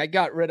 right? Like, I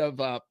got rid of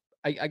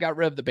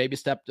the baby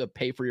step to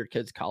pay for your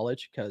kids'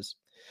 college, because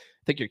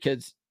I think your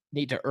kids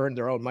need to earn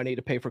their own money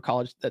to pay for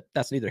college.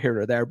 That's neither here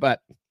nor there,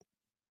 but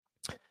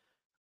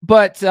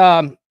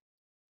one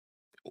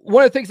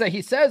of the things that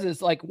he says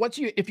is, like,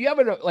 if you have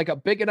a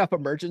big enough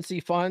emergency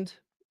fund,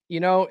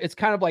 you know, it's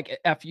kind of like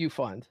a FU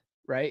fund,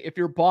 right? If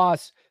you're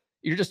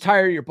just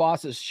tired of your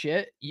boss's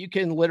shit, you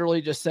can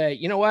literally just say,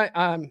 you know what,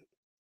 I'm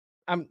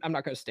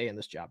not going to stay in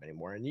this job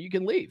anymore, and you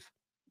can leave.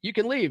 You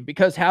can leave,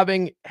 because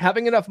having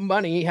enough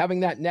money,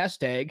 having that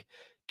nest egg,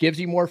 gives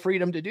you more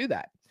freedom to do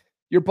that.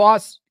 Your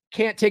boss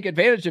can't take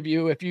advantage of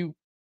you if you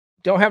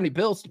don't have any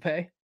bills to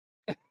pay.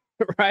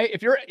 Right?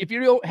 If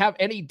you don't have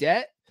any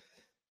debt,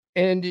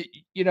 and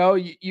you know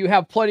you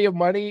have plenty of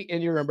money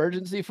in your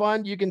emergency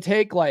fund, you can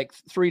take like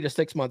 3 to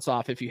 6 months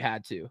off if you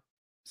had to.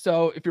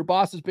 So if your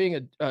boss is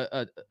being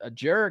a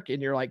jerk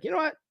and you're like, you know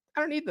what,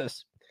 I don't need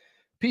this,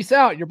 peace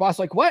out. Your boss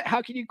like, what?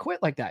 How can you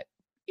quit like that?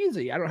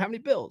 Easy. I don't have any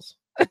bills.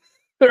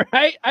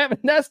 Right? I have a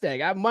nest egg.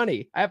 I have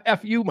money. I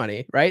have FU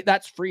money. Right?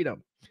 That's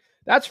freedom.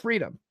 That's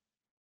freedom.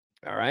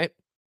 All right.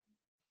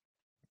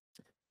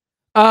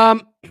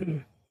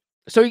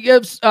 So he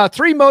gives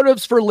 3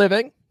 motives for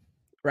living,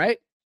 right?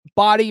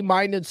 Body,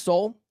 mind, and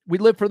soul. We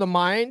live for the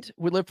mind,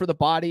 we live for the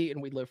body,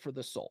 and we live for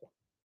the soul.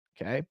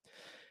 Okay.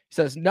 He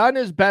says none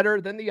is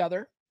better than the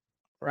other,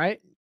 right?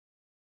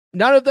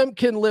 None of them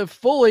can live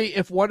fully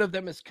if one of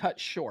them is cut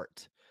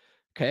short.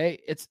 Okay,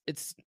 it's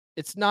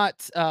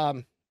not.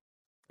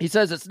 He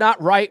says it's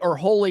not right or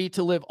holy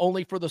to live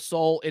only for the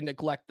soul and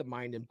neglect the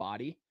mind and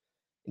body.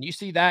 And you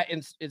see that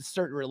in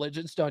certain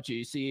religions, don't you?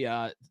 You see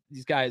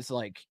these guys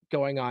like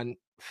going on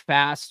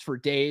fast for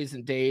days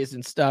and days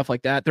and stuff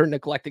like that. They're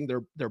neglecting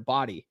their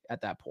body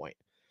at that point,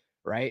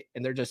 right?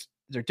 And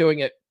they're doing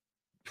it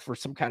for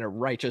some kind of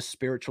righteous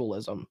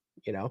spiritualism,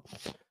 you know.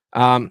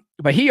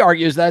 But he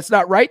argues that it's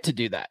not right to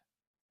do that.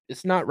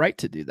 It's not right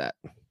to do that.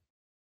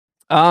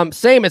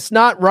 Same, it's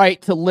not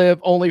right to live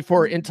only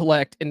for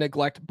intellect and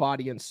neglect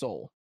body and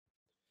soul.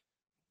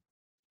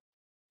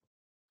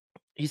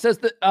 He says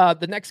that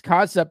the next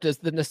concept is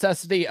the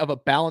necessity of a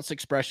balanced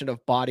expression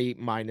of body,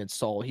 mind, and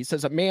soul. He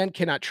says a man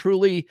cannot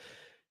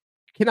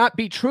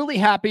be truly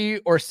happy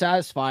or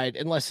satisfied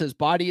unless his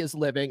body is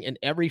living in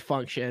every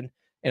function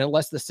and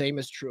unless the same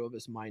is true of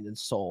his mind and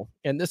soul.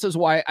 And this is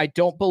why I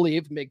don't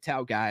believe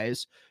MGTOW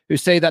guys who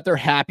say that they're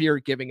happier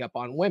giving up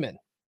on women,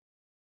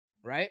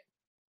 right?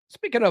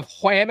 Speaking of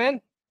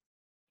women,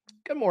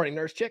 good morning,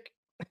 nurse chick.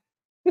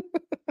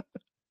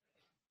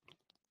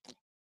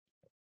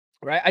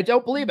 Right? I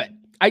don't believe it.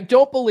 I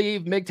don't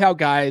believe MGTOW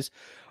guys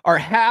are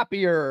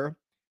happier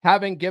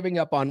giving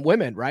up on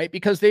women, right?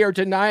 Because they are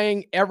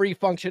denying every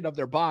function of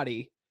their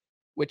body,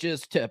 which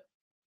is to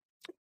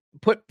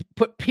put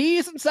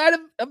peas inside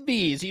of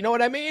bees. You know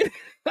what I mean?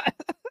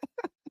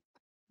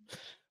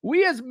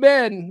 We as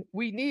men,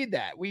 we need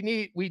that. We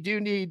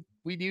do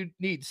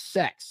need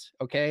sex.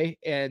 Okay.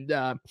 And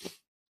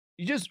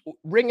you just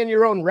wringing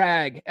your own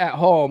rag at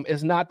home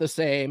is not the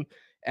same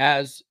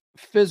as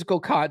physical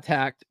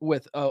contact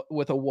with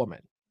a woman.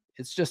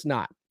 It's just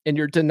not. And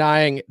you're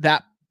denying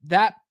that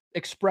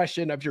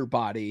expression of your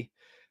body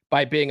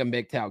by being a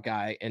MGTOW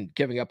guy and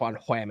giving up on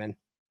women.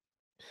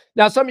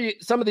 Now, some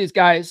of these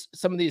guys,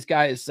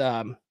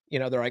 you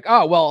know, they're like,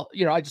 oh, well,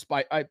 you know, I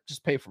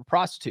just pay for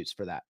prostitutes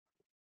for that.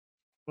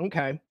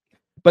 Okay.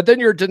 But then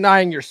you're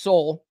denying your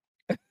soul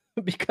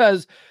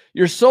because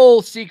your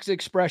soul seeks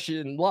expression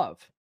in love.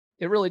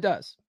 It really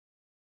does.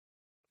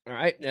 All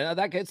right. Now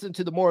that gets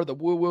into the more of the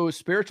woo-woo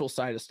spiritual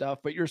side of stuff,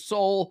 but your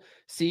soul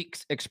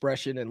seeks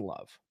expression in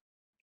love.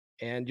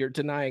 And you're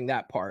denying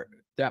that part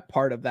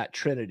of that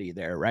trinity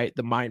there, right?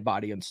 The mind,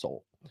 body, and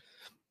soul.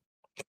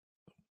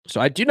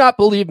 So I do not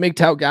believe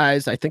MGTOW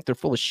guys. I think they're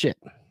full of shit.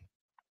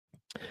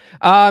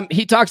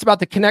 He talks about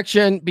the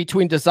connection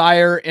between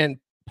desire and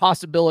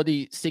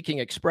possibility seeking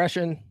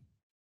expression.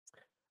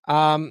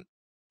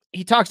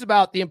 He talks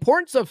about the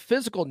importance of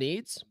physical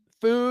needs: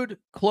 food,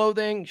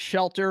 clothing,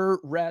 shelter,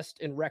 rest,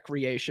 and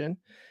recreation.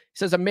 He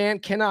says a man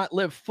cannot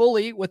live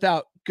fully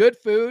without good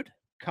food,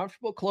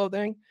 comfortable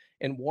clothing,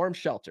 and warm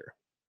shelter.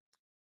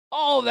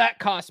 All of that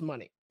costs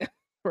money,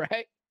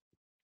 right?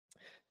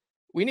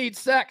 We need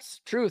sex.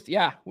 Truth.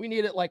 Yeah, we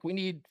need it like we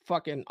need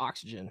fucking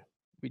oxygen.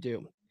 We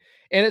do.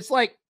 And it's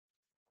like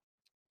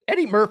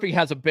Eddie Murphy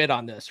has a bit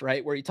on this,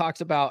 right? Where he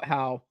talks about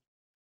how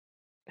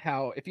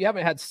if you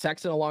haven't had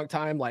sex in a long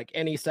time, like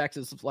any sex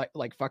is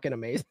like fucking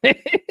amazing.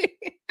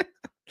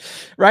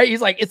 Right?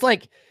 He's like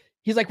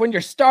when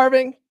you're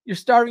starving, you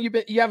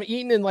haven't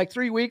eaten in like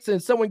 3 weeks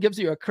and someone gives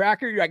you a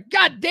cracker, you're like,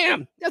 God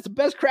damn, that's the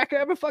best cracker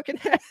I ever fucking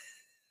had.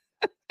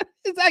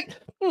 It's like,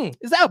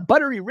 is that a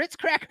buttery Ritz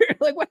cracker?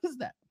 Like, what is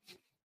that?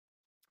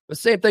 The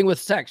same thing with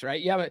sex,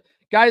 right?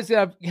 Guys that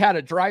have had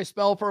a dry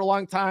spell for a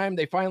long time,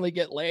 they finally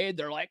get laid.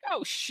 They're like,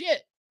 oh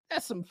shit,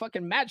 that's some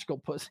fucking magical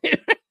pussy.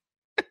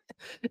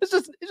 It's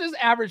just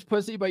average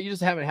pussy, but you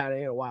just haven't had it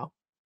in a while.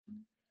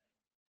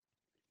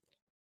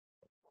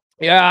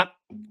 Yeah.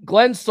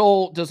 Glenn's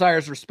soul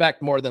desires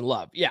respect more than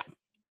love. Yeah.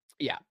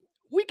 Yeah.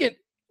 We can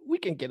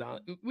get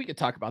on. We can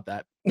talk about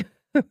that.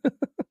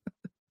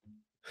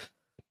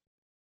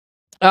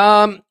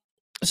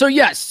 So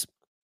yes,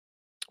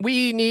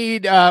 we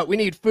need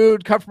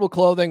food, comfortable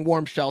clothing,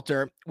 warm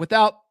shelter. We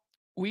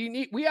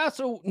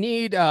also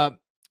need to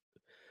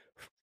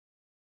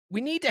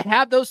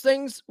have those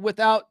things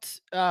without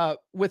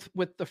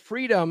with the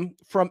freedom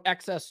from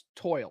excess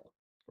toil,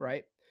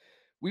 right?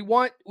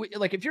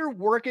 Like if you're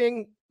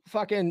working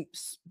fucking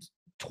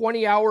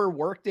 20-hour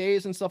work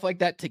days and stuff like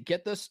that to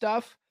get this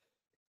stuff,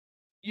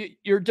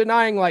 you're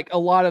denying like a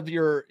lot of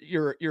your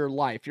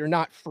life. You're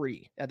not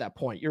free at that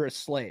point. You're a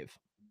slave.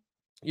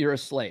 You're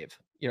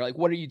like,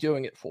 what are you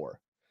doing it for?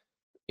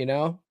 You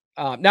know?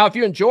 Now, if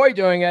you enjoy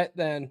doing it,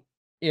 then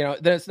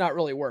it's not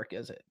really work,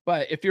 is it?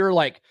 But if you're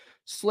like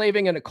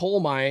slaving in a coal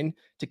mine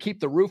to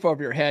keep the roof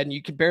over your head and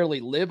you can barely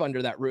live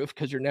under that roof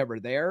because you're never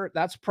there,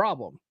 that's a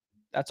problem.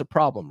 That's a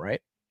problem,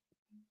 right?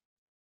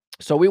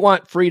 So we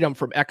want freedom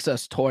from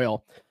excess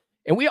toil.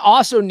 And we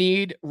also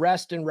need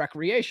rest and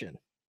recreation.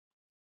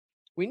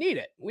 We need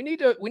it. We need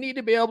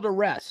to be able to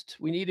rest.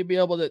 We need to be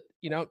able to,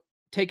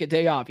 take a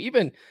day off.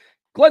 Even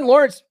Glenn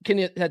Lawrence can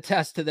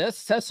attest to this.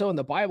 It says so in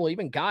the Bible.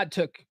 Even God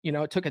took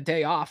a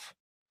day off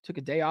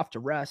to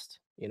rest,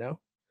 the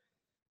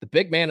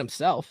big man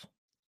himself.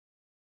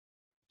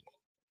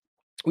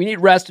 We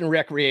need rest and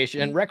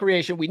recreation. And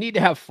recreation, we need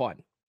to have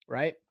fun,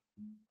 right?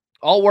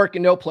 All work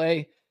and no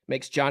play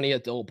makes Johnny a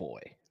dull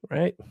boy,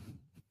 right?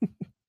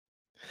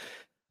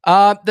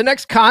 The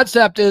next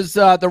concept is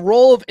the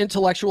role of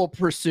intellectual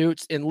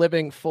pursuits in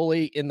living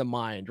fully in the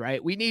mind,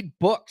 right? We need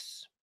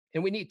books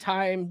and we need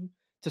time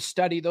to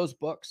study those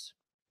books.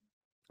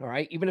 All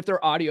right. Even if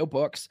they're audio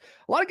books.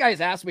 A lot of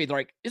guys ask me, they're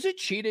like, is it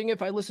cheating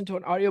if I listen to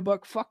an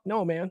audiobook? Fuck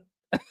no, man.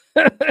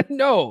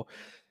 No.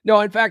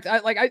 In fact,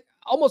 I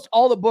almost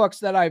all the books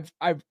that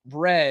I've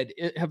read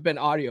have been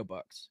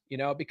audiobooks,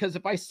 because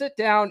if I sit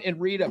down and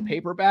read a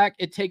paperback,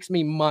 it takes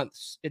me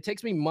months. It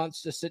takes me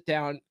months to sit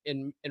down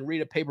and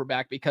read a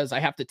paperback because I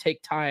have to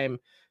take time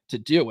to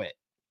do it.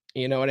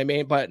 You know what I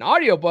mean? But an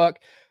audiobook,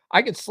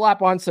 I could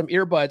slap on some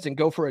earbuds and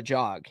go for a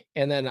jog,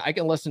 and then I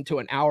can listen to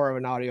an hour of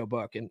an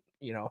audiobook in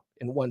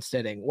one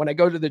sitting. When I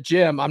go to the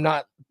gym, I'm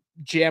not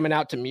jamming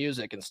out to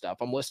music and stuff.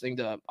 I'm listening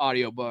to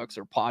audiobooks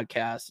or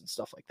podcasts and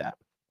stuff like that.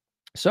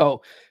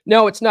 So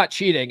no, it's not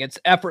cheating. It's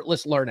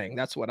effortless learning.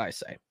 That's what I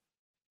say.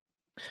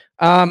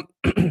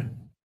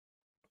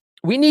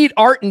 We need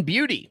art and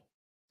beauty.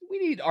 We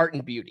need art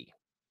and beauty,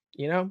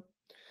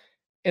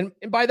 and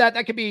by that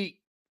could be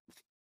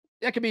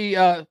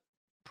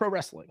pro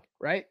wrestling,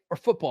 right? Or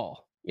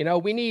football.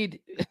 We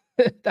need,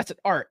 that's an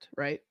art,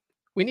 right?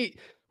 We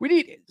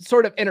need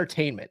sort of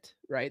entertainment,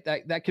 right?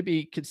 That could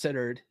be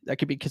considered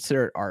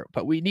art,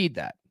 but we need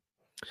that.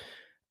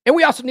 And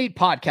we also need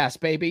podcasts,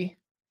 baby.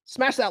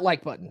 Smash that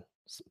like button.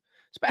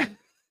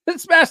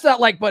 Smash that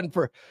like button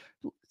for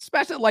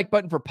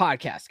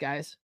podcasts,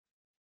 guys.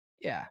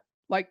 Yeah.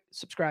 Like,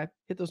 subscribe,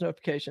 hit those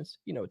notifications.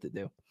 You know what to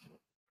do.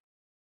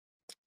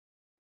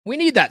 We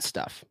need that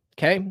stuff.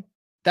 Okay.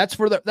 That's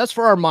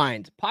for our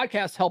mind.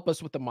 Podcasts help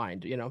us with the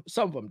mind.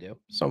 Some of them do,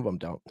 some of them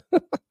don't.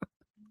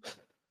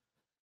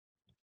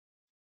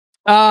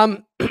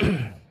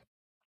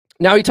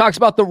 Now he talks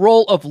about the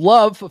role of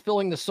love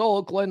fulfilling the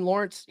soul. Glenn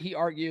Lawrence, he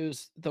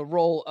argues the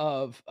role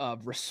of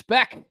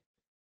respect,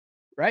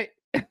 right?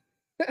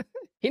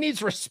 He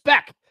needs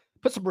respect.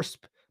 Put some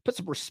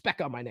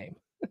respect on my name.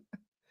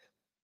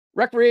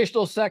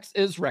 Recreational sex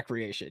is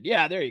recreation.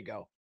 Yeah, there you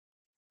go.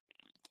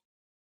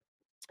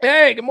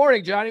 Hey, good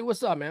morning, Johnny.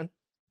 What's up, man?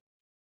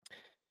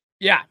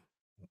 Yeah.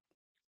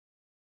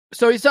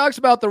 So he talks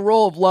about the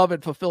role of love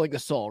in fulfilling the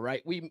soul,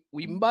 right? We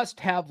must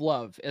have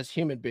love as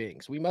human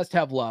beings. We must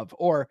have love,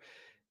 or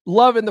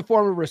love in the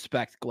form of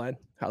respect, Glenn.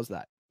 How's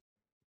that?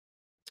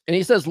 And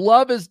he says,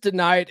 love is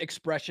denied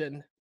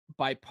expression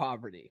by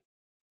poverty,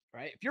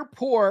 right? If you're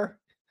poor,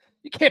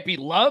 you can't be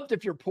loved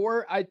if you're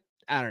poor. I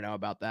don't know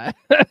about that.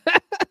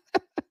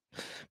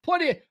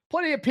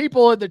 Plenty of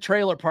people in the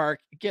trailer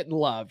park getting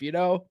love,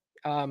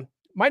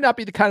 might not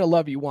be the kind of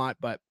love you want,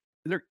 but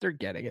they're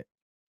getting it.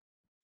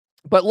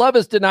 But love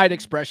is denied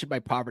expression by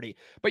poverty.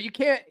 But you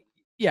can't,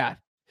 yeah.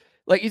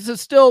 Like he says,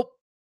 still,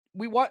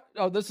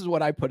 this is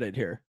what I put in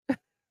here.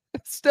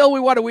 Still, we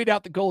want to weed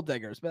out the gold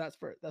diggers, but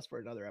that's for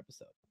another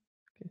episode.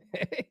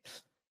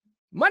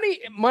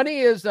 Money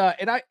is,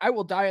 and I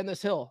will die on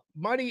this hill.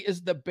 Money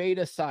is the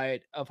beta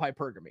side of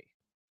hypergamy,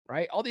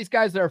 right? All these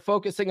guys that are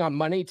focusing on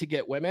money to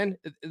get women,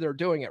 they're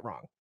doing it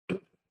wrong.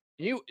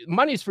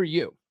 Money's for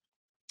you.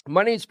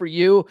 Money's for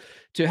you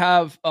to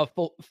have a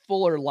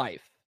fuller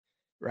life.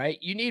 Right?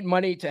 You need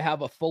money to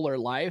have a fuller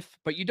life,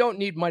 but you don't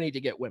need money to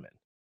get women.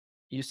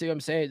 You see what I'm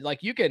saying?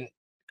 Like, you can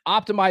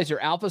optimize your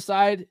alpha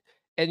side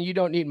and you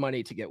don't need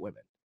money to get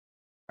women.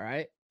 All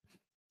right.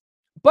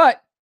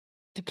 But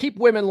to keep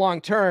women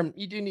long-term,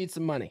 you do need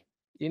some money.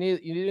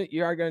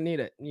 You are going to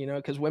need it,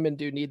 because women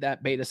do need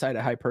that beta side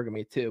of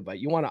hypergamy too, but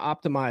you want to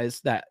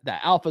optimize that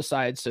alpha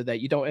side so that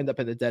you don't end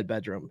up in a dead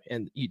bedroom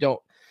and you don't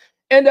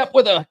end up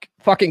with a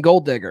fucking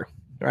gold digger.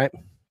 Right?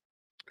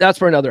 That's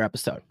for another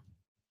episode.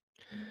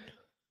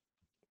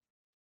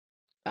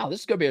 Wow,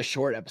 this is going to be a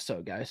short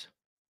episode, guys.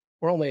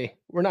 We're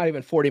not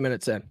even 40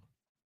 minutes in.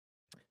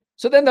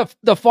 So then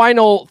the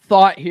final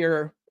thought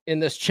here in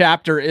this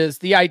chapter is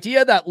the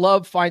idea that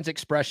love finds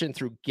expression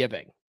through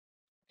giving.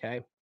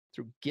 Okay?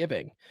 Through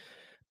giving.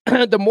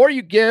 The more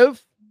you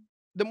give,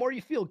 the more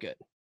you feel good.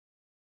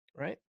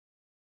 Right?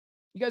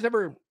 You guys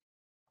ever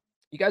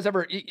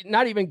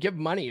not even give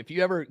money? If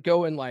you ever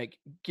go and like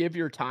give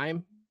your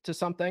time to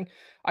something.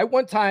 I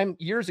one time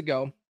years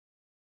ago,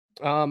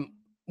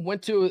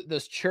 went to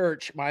this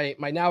church. My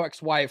now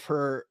ex-wife,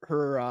 her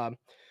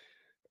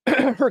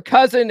her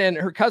cousin and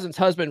her cousin's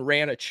husband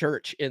ran a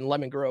church in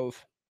Lemon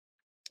Grove,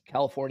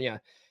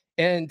 California.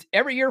 And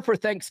every year for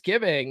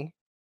Thanksgiving,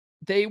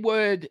 they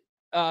would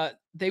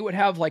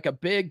have like a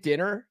big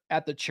dinner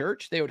at the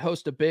church. They would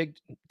host a big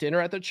dinner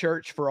at the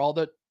church for all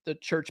the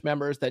church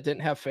members that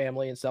didn't have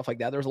family and stuff like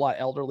that. There's a lot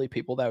of elderly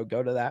people that would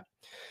go to that.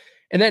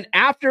 And then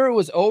after it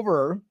was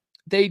over,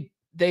 they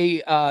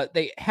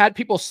had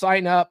people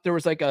sign up. There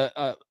was like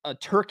a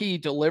turkey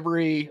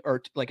delivery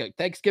or like a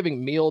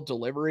Thanksgiving meal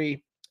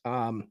delivery,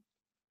 I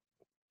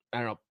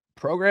don't know,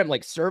 program,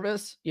 like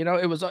service.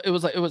 It was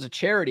a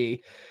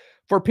charity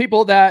for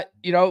people that,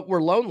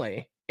 were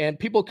lonely. and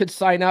people could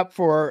sign up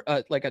for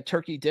like a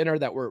turkey dinner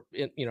that were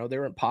they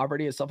were in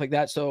poverty and stuff like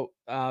that. So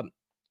and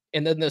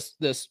then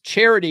this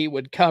charity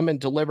would come and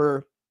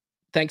deliver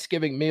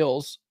Thanksgiving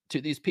meals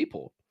to these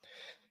people.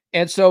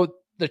 And so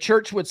the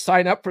church would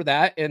sign up for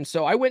that. And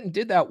so I went and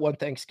did that one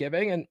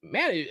Thanksgiving, and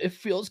man, it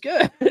feels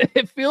good.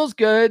 It feels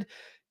good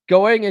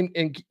going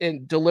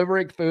and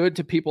delivering food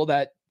to people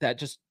that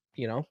just,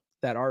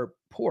 that are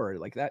poor,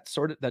 like that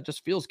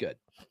just feels good.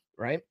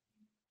 Right.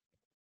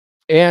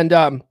 And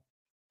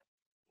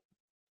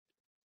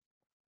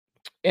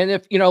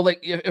if,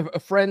 if a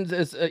friend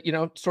is,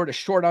 sort of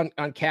short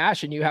on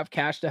cash and you have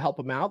cash to help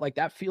them out, like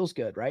that feels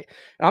good. Right.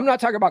 And I'm not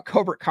talking about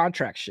covert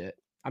contract shit.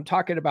 I'm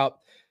talking about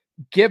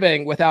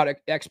giving without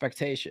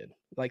expectation.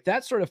 Like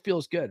that sort of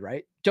feels good,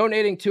 right?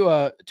 Donating to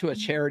a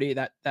charity,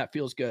 that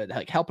feels good.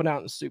 Like helping out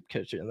in the soup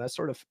kitchen, that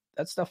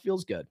stuff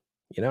feels good,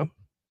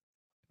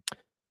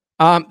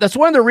 That's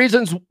one of the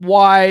reasons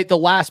why the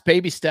last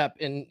baby step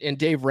in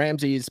Dave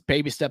Ramsey's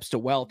Baby Steps to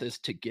Wealth is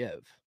to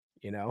give,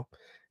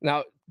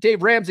 Now,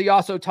 Dave Ramsey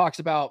also talks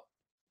about,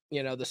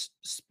 the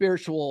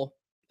spiritual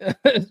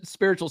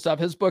stuff.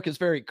 His book is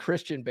very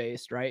Christian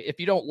based, right? If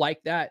you don't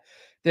like that,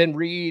 then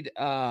read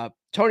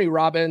Tony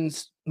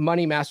Robbins'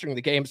 Money Mastering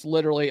the Game. It's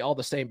literally all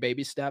the same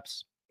baby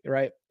steps,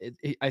 right?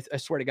 I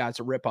swear to God, it's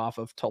a ripoff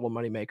of Total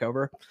Money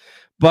Makeover.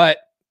 But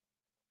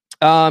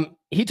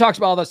he talks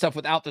about all that stuff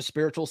without the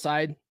spiritual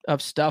side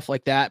of stuff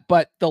like that.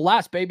 But the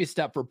last baby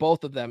step for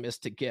both of them is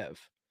to give.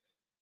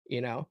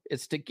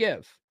 It's to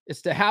give.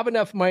 It's to have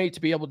enough money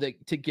to be able to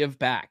give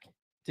back,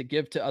 to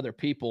give to other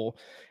people,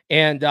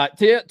 and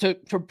to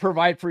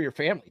provide for your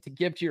family, to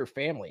give to your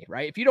family,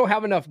 right? If you don't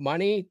have enough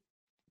money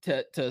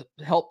to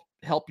help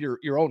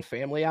your own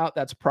family out,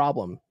 that's a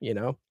problem,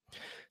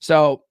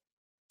 So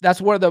that's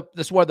one of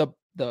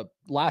the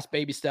last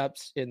baby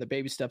steps in the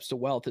Baby Steps to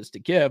Wealth is to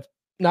give.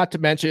 Not to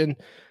mention,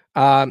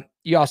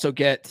 you also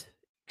get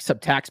some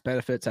tax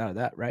benefits out of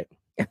that, right?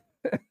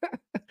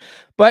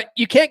 But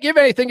you can't give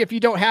anything if you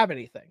don't have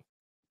anything,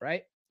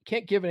 right? You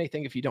can't give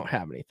anything if you don't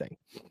have anything.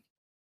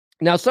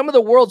 Now, some of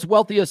the world's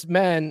wealthiest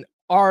men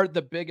are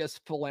the biggest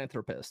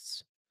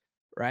philanthropists,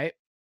 right?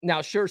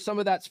 Now, sure, some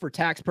of that's for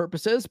tax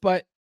purposes,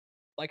 but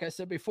like I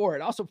said before,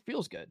 it also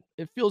feels good.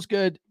 It feels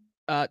good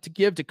to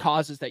give to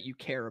causes that you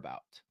care about.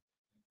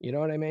 You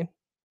know what I mean?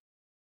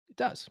 It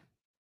does.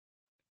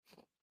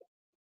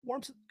 It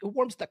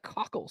warms the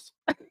cockles,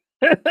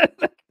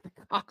 the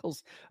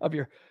cockles of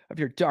your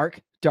dark,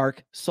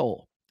 dark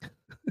soul.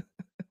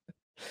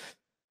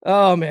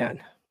 Oh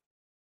man,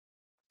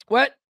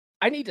 what?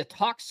 I need to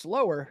talk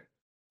slower.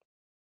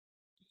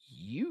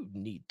 You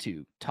need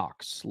to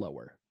talk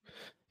slower.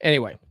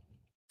 Anyway,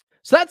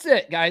 so that's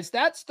it, guys.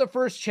 That's the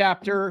first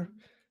chapter,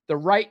 The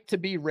Right to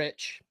Be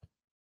Rich.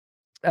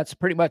 That's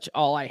pretty much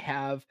all I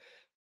have.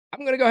 I'm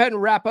going to go ahead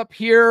and wrap up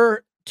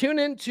here. Tune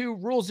in to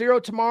Rule Zero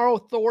tomorrow.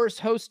 Thor's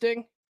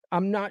hosting.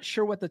 I'm not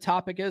sure what the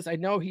topic is. I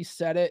know he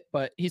said it,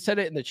 but he said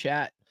it in the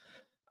chat.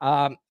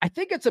 I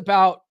think it's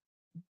about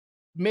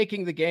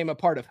making the game a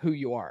part of who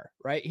you are,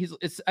 right?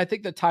 I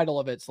think the title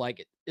of it's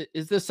like,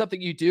 is this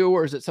something you do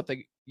or is it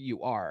something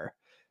you are?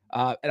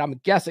 And I'm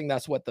guessing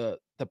that's what the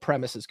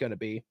premise is going to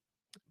be,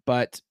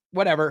 but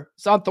whatever.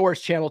 It's on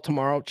Thor's channel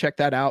tomorrow. Check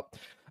that out.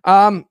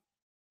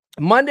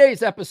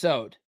 Monday's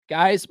episode,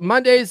 guys.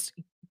 Monday's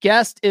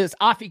guest is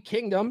Afi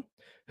Kingdom,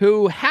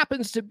 who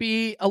happens to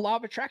be a law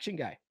of attraction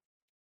guy.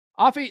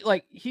 Afi,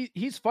 like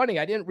he's funny.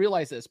 I didn't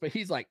realize this, but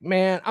he's like,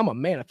 man, I'm a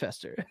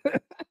manifester.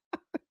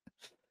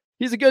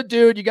 He's a good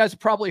dude. You guys have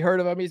probably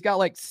heard of him. He's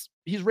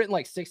written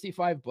like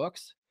 65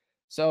 books.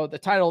 So the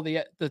title of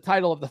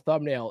the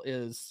thumbnail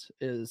is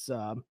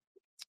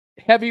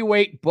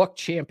heavyweight book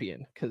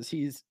champion, because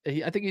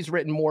I think he's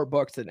written more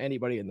books than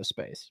anybody in the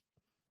space.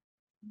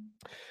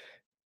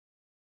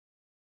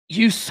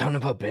 You son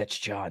of a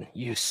bitch, John.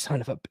 You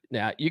son of a.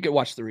 Nah, you can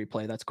watch the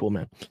replay. That's cool,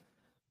 man.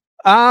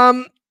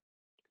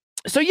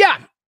 So yeah.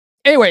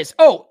 Anyways,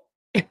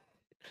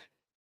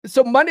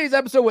 so Monday's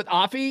episode with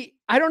Afi,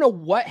 I don't know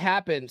what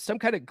happened. Some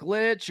kind of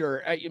glitch,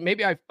 or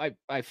maybe I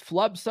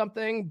flubbed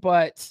something,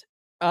 but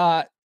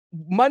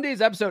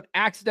Monday's episode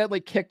accidentally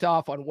kicked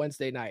off on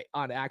Wednesday night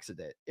on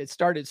accident. It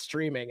started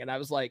streaming, and I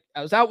was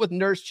out with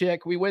Nurse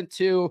Chick. We went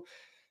to,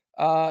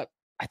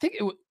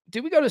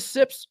 did we go to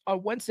Sips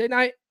on Wednesday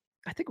night?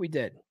 I think we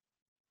did.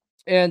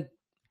 And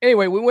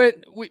anyway, we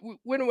went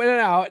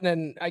out, and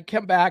then I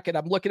come back and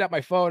I'm looking at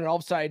my phone, and all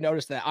of a sudden I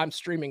noticed that I'm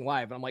streaming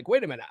live. And I'm like,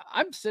 wait a minute,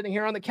 I'm sitting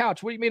here on the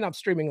couch. What do you mean I'm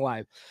streaming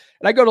live?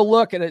 And I go to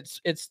look, and it's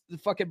the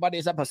fucking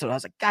Monday's episode. I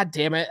was like, God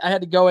damn it. I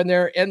had to go in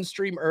there, end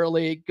stream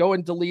early, go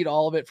and delete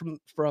all of it from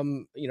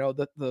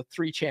the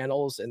 3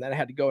 channels. And then I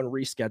had to go and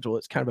reschedule.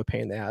 It's kind of a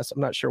pain in the ass. I'm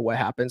not sure what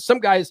happened. Some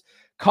guys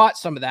caught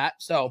some of that.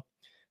 So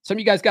some of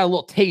you guys got a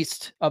little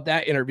taste of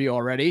that interview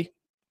already.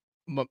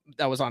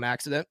 That was on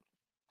accident.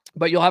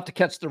 But you'll have to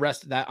catch the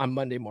rest of that on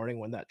Monday morning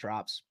when that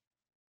drops.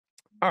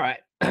 All right.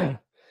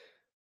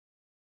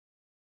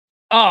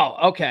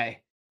 Oh,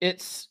 okay.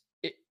 It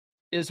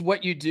is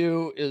what you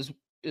do is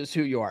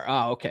who you are.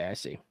 Oh, okay.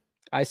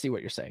 I see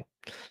what you're saying.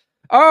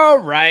 All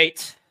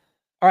right.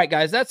 All right,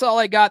 guys, that's all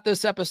I got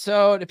this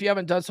episode. If you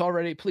haven't done so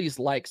already, please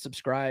like,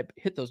 subscribe,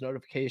 hit those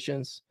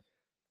notifications.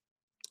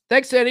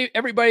 Thanks to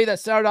everybody that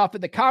started off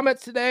in the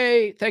comments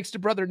today. Thanks to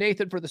Brother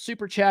Nathan for the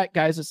super chat.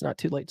 Guys, it's not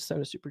too late to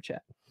send a super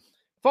chat.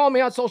 Follow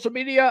me on social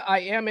media. I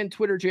am in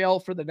Twitter jail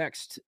for the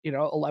next,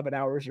 11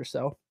 hours or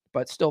so,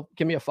 but still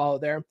give me a follow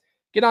there.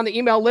 Get on the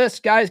email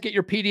list, guys. Get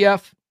your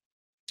PDF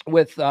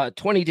with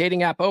 20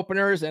 dating app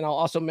openers, and I'll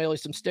also mail you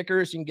some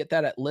stickers. You can get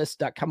that at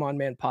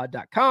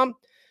list.comeonmanpod.com.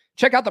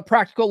 Check out the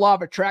Practical Law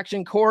of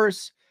Attraction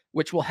course,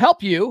 which will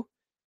help you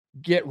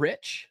get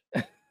rich,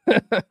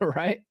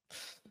 right?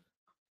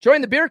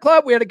 Join the beer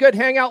club. We had a good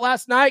hangout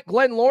last night.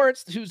 Glenn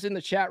Lawrence, who's in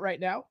the chat right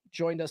now,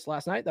 joined us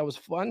last night. That was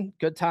fun.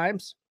 Good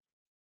times.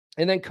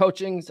 And then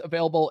coaching's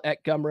available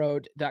at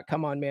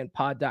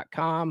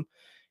gumroad.comeonmanpod.com.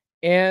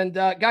 And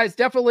guys,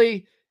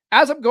 definitely,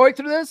 as I'm going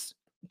through this,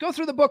 go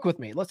through the book with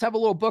me. Let's have a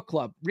little book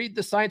club. Read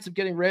The Science of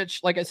Getting Rich.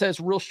 Like I said, it's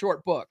a real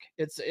short book.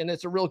 It's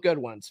a real good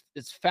one.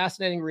 It's a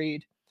fascinating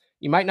read.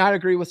 You might not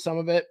agree with some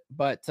of it,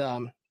 but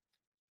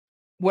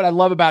what I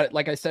love about it,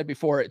 like I said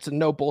before, it's a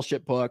no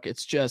bullshit book.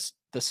 It's just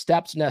the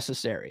steps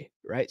necessary,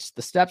 right? It's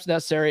the steps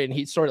necessary. And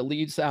he sort of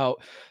leaves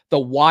out the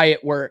why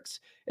it works.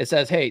 It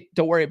says, hey,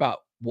 don't worry about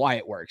why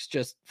it works.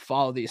 Just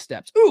follow these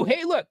steps. Ooh,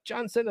 hey, look,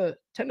 John sent a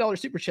 $10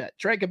 super chat.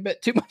 Drank a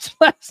bit too much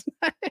last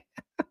night.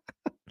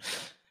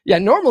 Yeah,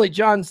 normally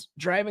John's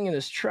driving in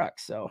his truck,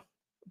 so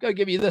I'm going to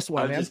give you this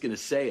one, man. I'm just going to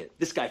say it.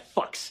 This guy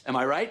fucks. Am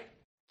I right?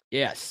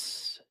 Yes.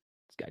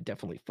 This guy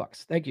definitely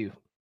fucks. Thank you.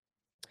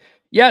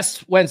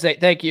 Yes, Wednesday.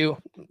 Thank you.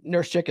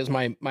 Nurse Chick is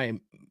my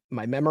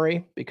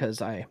memory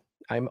because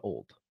I'm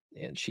old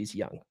and she's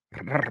young.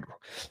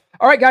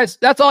 All right, guys,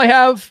 that's all I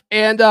have.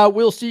 And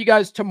we'll see you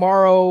guys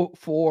tomorrow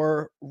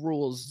for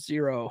Rule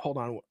 0. Hold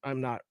on.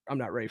 I'm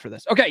not ready for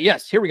this. Okay.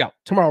 Yes. Here we go.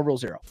 Tomorrow, Rule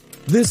 0.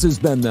 This has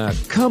been the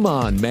Come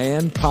On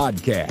Man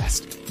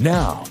podcast.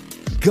 Now,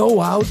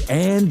 go out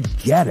and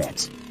get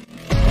it.